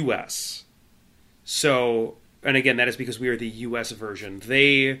US. So, and again, that is because we are the US version.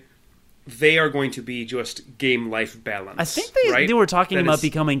 They are going to be just Game Life Balance. I think they were talking about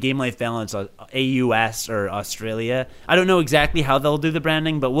becoming Game Life Balance AUS or Australia. I don't know exactly how they'll do the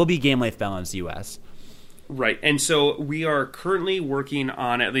branding, but we'll be Game Life Balance US. Right, and so we are currently working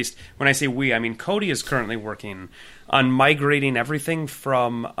on, at least when I say we, I mean Cody is currently working on migrating everything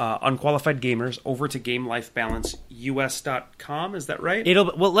from Unqualified Gamers over to GameLifeBalanceUS.com. Is that right?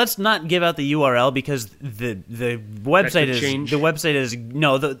 Well, let's not give out the URL because the website is change. The website is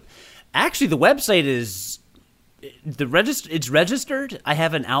actually the website is it's registered. I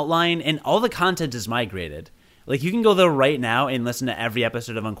have an outline, and all the content is migrated. Like, you can go there right now and listen to every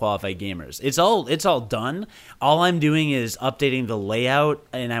episode of Unqualified Gamers. It's all done. All I'm doing is updating the layout,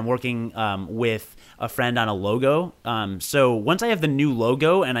 and I'm working with a friend on a logo. So once I have the new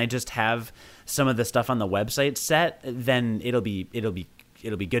logo and I just have some of the stuff on the website set, then it'll be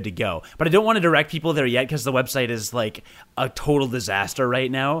good to go. But I don't want to direct people there yet because the website is like a total disaster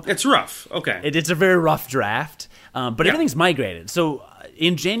right now. It's rough. Okay. It's a very rough draft, but everything's migrated. So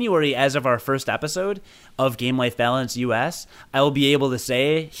in January, as of our first episode of Game Life Balance US, I will be able to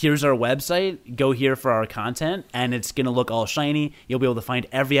say, here's our website, go here for our content, and it's going to look all shiny. You'll be able to find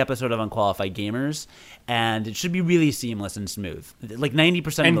every episode of Unqualified Gamers, and it should be really seamless and smooth. Like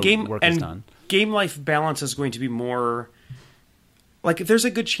 90% of the work is done. Game Life Balance is going to be more... Like, there's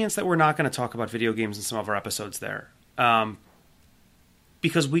a good chance that we're not going to talk about video games in some of our episodes there.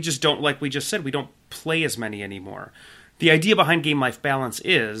 Because we just don't, like we just said, we don't play as many anymore. The idea behind Game Life Balance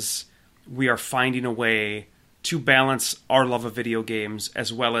is we are finding a way to balance our love of video games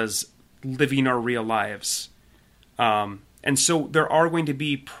as well as living our real lives. And so there are going to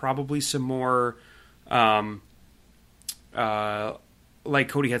be probably some more, like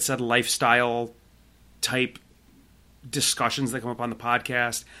Cody had said, lifestyle type discussions that come up on the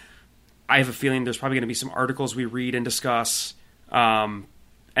podcast. I have a feeling there's probably going to be some articles we read and discuss, and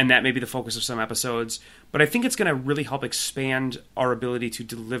that may be the focus of some episodes. But I think it's going to really help expand our ability to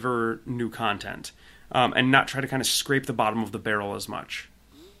deliver new content, and not try to kind of scrape the bottom of the barrel as much.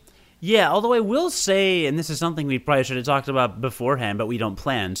 Yeah, although I will say, and this is something we probably should have talked about beforehand, but we don't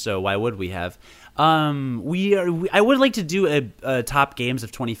plan, so why would we have? I would like to do a top games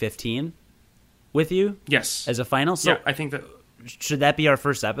of 2015 with you. Yes. As a final. So yeah, I think that... Should that be our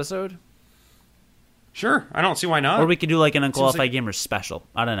first episode? Sure, I don't see why not. Or we could do like an Unqualified Gamers special.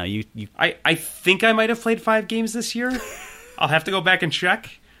 I don't know. You. I think I might have played 5 games this year. I'll have to go back and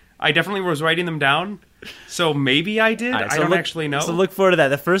check. I definitely was writing them down, so maybe I did. Right, so I don't actually know. So look forward to that.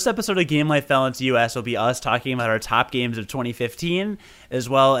 The first episode of Game Life Balance US will be us talking about our top games of 2015, as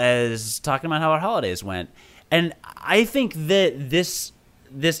well as talking about how our holidays went. And I think that this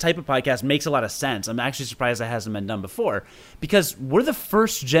type of podcast makes a lot of sense. I'm actually surprised that hasn't been done before, because we're the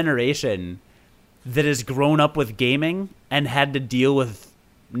first generation that has grown up with gaming and had to deal with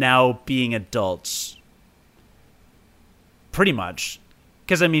now being adults. Pretty much.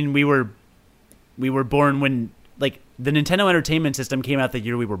 Because, I mean, we were born when, like, the Nintendo Entertainment System came out the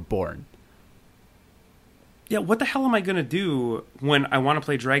year we were born. Yeah, what the hell am I going to do when I want to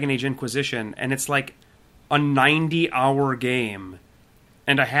play Dragon Age Inquisition and it's like a 90-hour game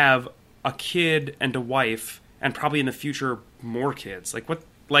and I have a kid and a wife and probably in the future more kids? Like, what?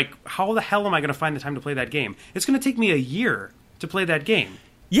 Like, how the hell am I going to find the time to play that game? It's going to take me a year to play that game.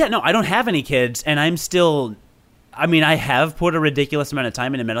 Yeah, no, I don't have any kids, and I'm still... I mean, I have put a ridiculous amount of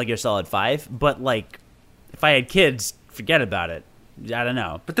time into Metal Gear Solid 5, but, like, if I had kids, forget about it. I don't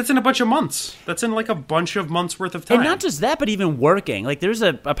know. But that's in a bunch of months. That's in, like, a bunch of months' worth of time. And not just that, but even working. Like, there's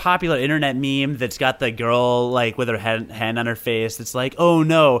a popular internet meme that's got the girl, like, with her hand on her face that's like, oh,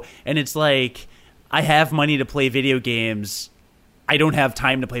 no. And it's like, I have money to play video games. I don't have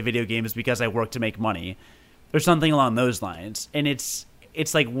time to play video games because I work to make money, or something along those lines. And it's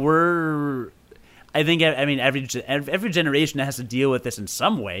like I think every generation has to deal with this in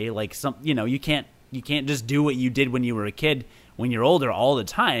some way. Like, you can't just do what you did when you were a kid when you're older all the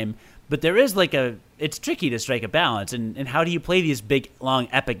time. But there is it's tricky to strike a balance. And how do you play these big, long,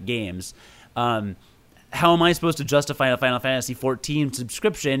 epic games? How am I supposed to justify a Final Fantasy XIV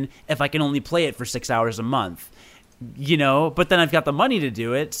subscription if I can only play it for 6 hours a month? You know, but then I've got the money to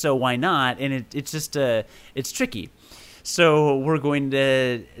do it, so why not? And it's just it's tricky. So we're going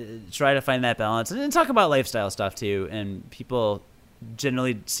to try to find that balance and then talk about lifestyle stuff too. And people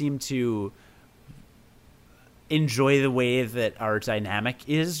generally seem to enjoy the way that our dynamic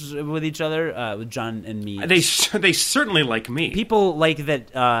is with each other, with John and me. They certainly like me. People like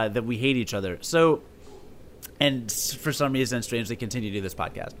that we hate each other. So. And for some reason, strangely, continue to do this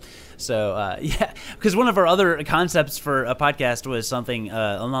podcast. So, yeah, because one of our other concepts for a podcast was something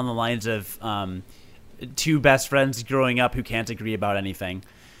along the lines of two best friends growing up who can't agree about anything,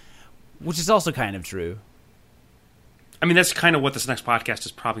 which is also kind of true. I mean, that's kind of what this next podcast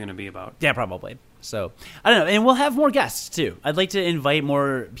is probably going to be about. Yeah, probably. So, I don't know. And we'll have more guests, too. I'd like to invite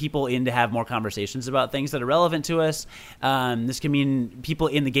more people in to have more conversations about things that are relevant to us. This could mean people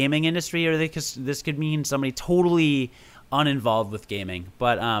in the gaming industry, or this could mean somebody totally uninvolved with gaming.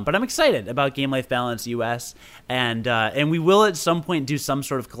 But I'm excited about Game Life Balance US, and we will at some point do some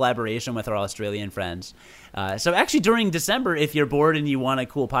sort of collaboration with our Australian friends. So actually during December, if you're bored and you want a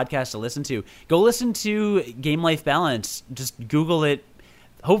cool podcast to listen to, go listen to Game Life Balance. Just Google it.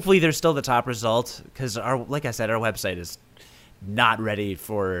 hopefully they're still the top result, because like I said, our website is not ready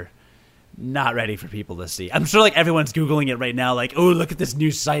for people to see. I'm sure like everyone's Googling it right now, like, oh, look at this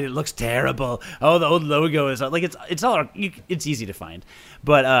new site, it looks terrible. Oh, the old logo is like, it's easy to find,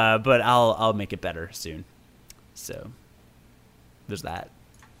 but I'll make it better soon. So there's that.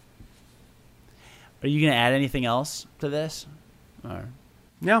 Are you gonna add anything else to this? Or?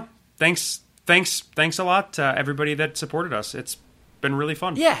 Yeah. Thanks a lot to everybody that supported us. It's been really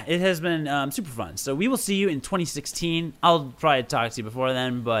fun. Yeah, it has been super fun. So we will see you in 2016. I'll probably talk to you before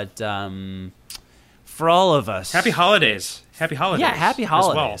then, but for all of us, happy holidays. Happy holidays. Yeah, happy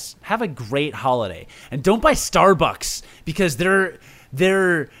holidays. Well. Have a great holiday, and don't buy Starbucks because their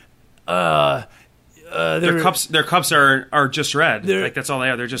cups are just red. Like that's all they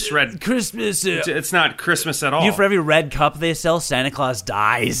are. They're just red. Christmas. It's not Christmas at all. For every red cup they sell, Santa Claus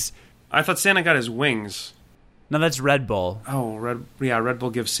dies. I thought Santa got his wings. No, that's Red Bull. Oh, Red Bull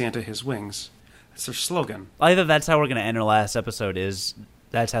gives Santa his wings. That's their slogan. Either that's how we're going to end our last episode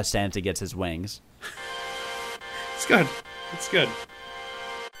that's how Santa gets his wings. It's good. It's good.